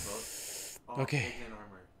is getting close. Oh, Okay. Pagan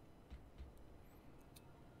armor.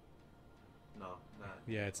 No, not.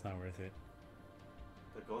 Yeah, it's not worth it.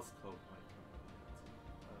 The ghost cloak might.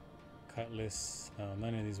 Cutlass. No,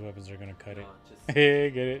 none of these weapons are gonna cut it. No, just. Hey,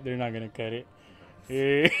 get it? They're not gonna cut it.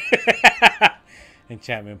 Hey.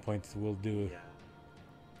 Enchantment points will do. Yeah.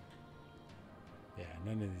 Yeah,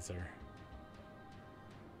 none of these are.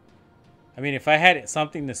 I mean, if I had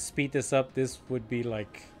something to speed this up, this would be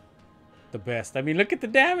like the best. I mean, look at the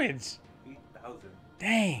damage. 8,000.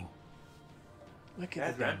 Dang. Look at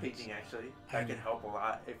That's the damage. rampaging actually. I That can know. help a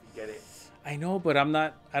lot if you get it. I know, but I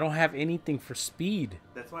don't have anything for speed.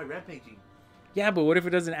 That's why rampaging. Yeah, but what if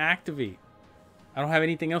it doesn't activate? I don't have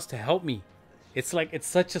anything else to help me. It's like it's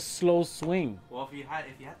such a slow swing. Well, if you had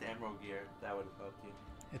the emerald gear, that would have helped you.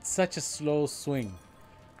 It's such a slow swing.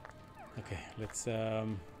 Okay, let's I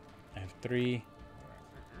have 3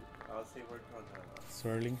 I'll say work on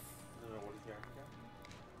swirling. no, what is your Africa?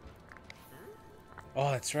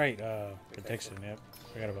 Oh, that's right. Protection. Yep,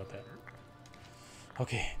 forgot about that.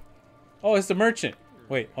 Okay. Oh, it's the merchant.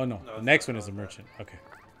 Wait. Oh no, No, the it's next not. one is the No, it's merchant. Okay.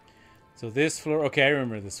 So this floor. Okay, I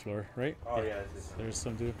remember this floor, right? Oh yeah, it's this one. There's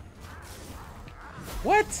some dude.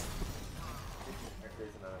 What?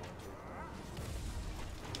 There's another one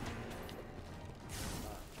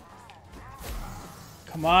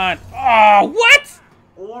too. Come on. Oh, what?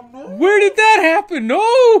 Oh no! Where did that happen?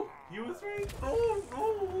 No. He was right. Oh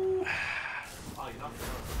no! Oh, you knocked him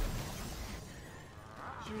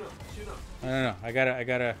out. Shoot him! Shoot him! No. I gotta.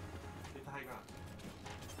 Get the high ground.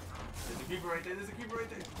 There's a creeper right there. There's a creeper right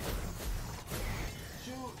there.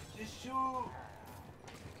 Shoot! Just shoot!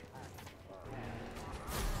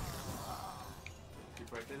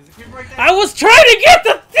 Creeper right there. There's a creeper right there. I was trying to get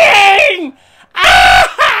the thing. Ah!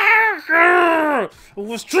 I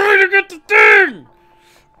was trying to get the thing.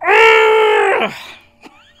 Ah!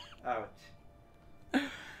 Ouch.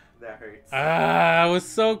 That hurts. Ah, I was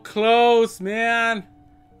so close, man.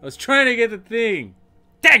 I was trying to get the thing.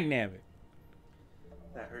 Dang nabbit.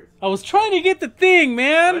 That hurts. I was trying to get the thing, Why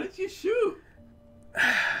man. did you shoot? You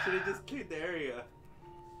should have just cleared the area.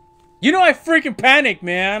 You know I freaking panicked,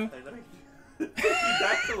 man. I know. You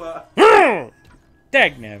died a lot.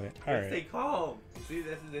 Dang nabbit. All Stay right. calm. See,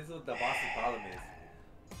 this is what the boss's problem is.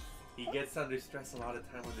 He gets under stress a lot of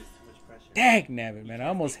time when there's too much pressure. Dang nabbit, man. I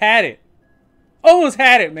almost had it. Almost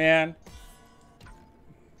had it, man.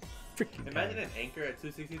 Freaking Imagine God. an anchor at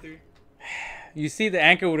 263. You see, the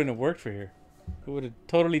anchor wouldn't have worked for here. It would have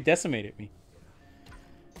totally decimated me.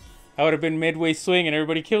 I would have been midway swing and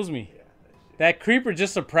everybody kills me. Yeah, that shit. That creeper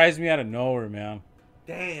just surprised me out of nowhere, man.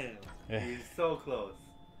 Damn. Yeah. He's so close.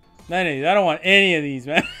 None of these. I don't want any of these,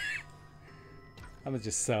 man. I'm gonna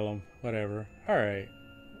just sell them. Whatever. All right.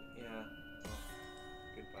 Yeah. Well,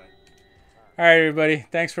 goodbye. All right, everybody.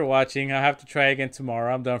 Thanks for watching. I'll have to try again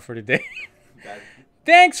tomorrow. I'm done for today. That,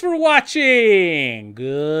 Thanks for watching.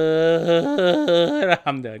 Good.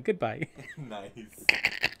 I'm done. Goodbye. nice.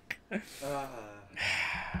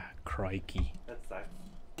 Crikey. That sucks.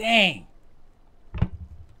 Dang.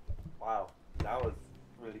 Wow. That was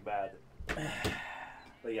really bad.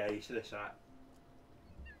 But yeah, you should have shot.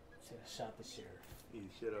 Should have shot the sheriff. You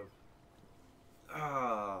should have.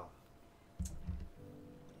 Ah.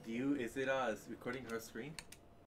 Is it recording her screen?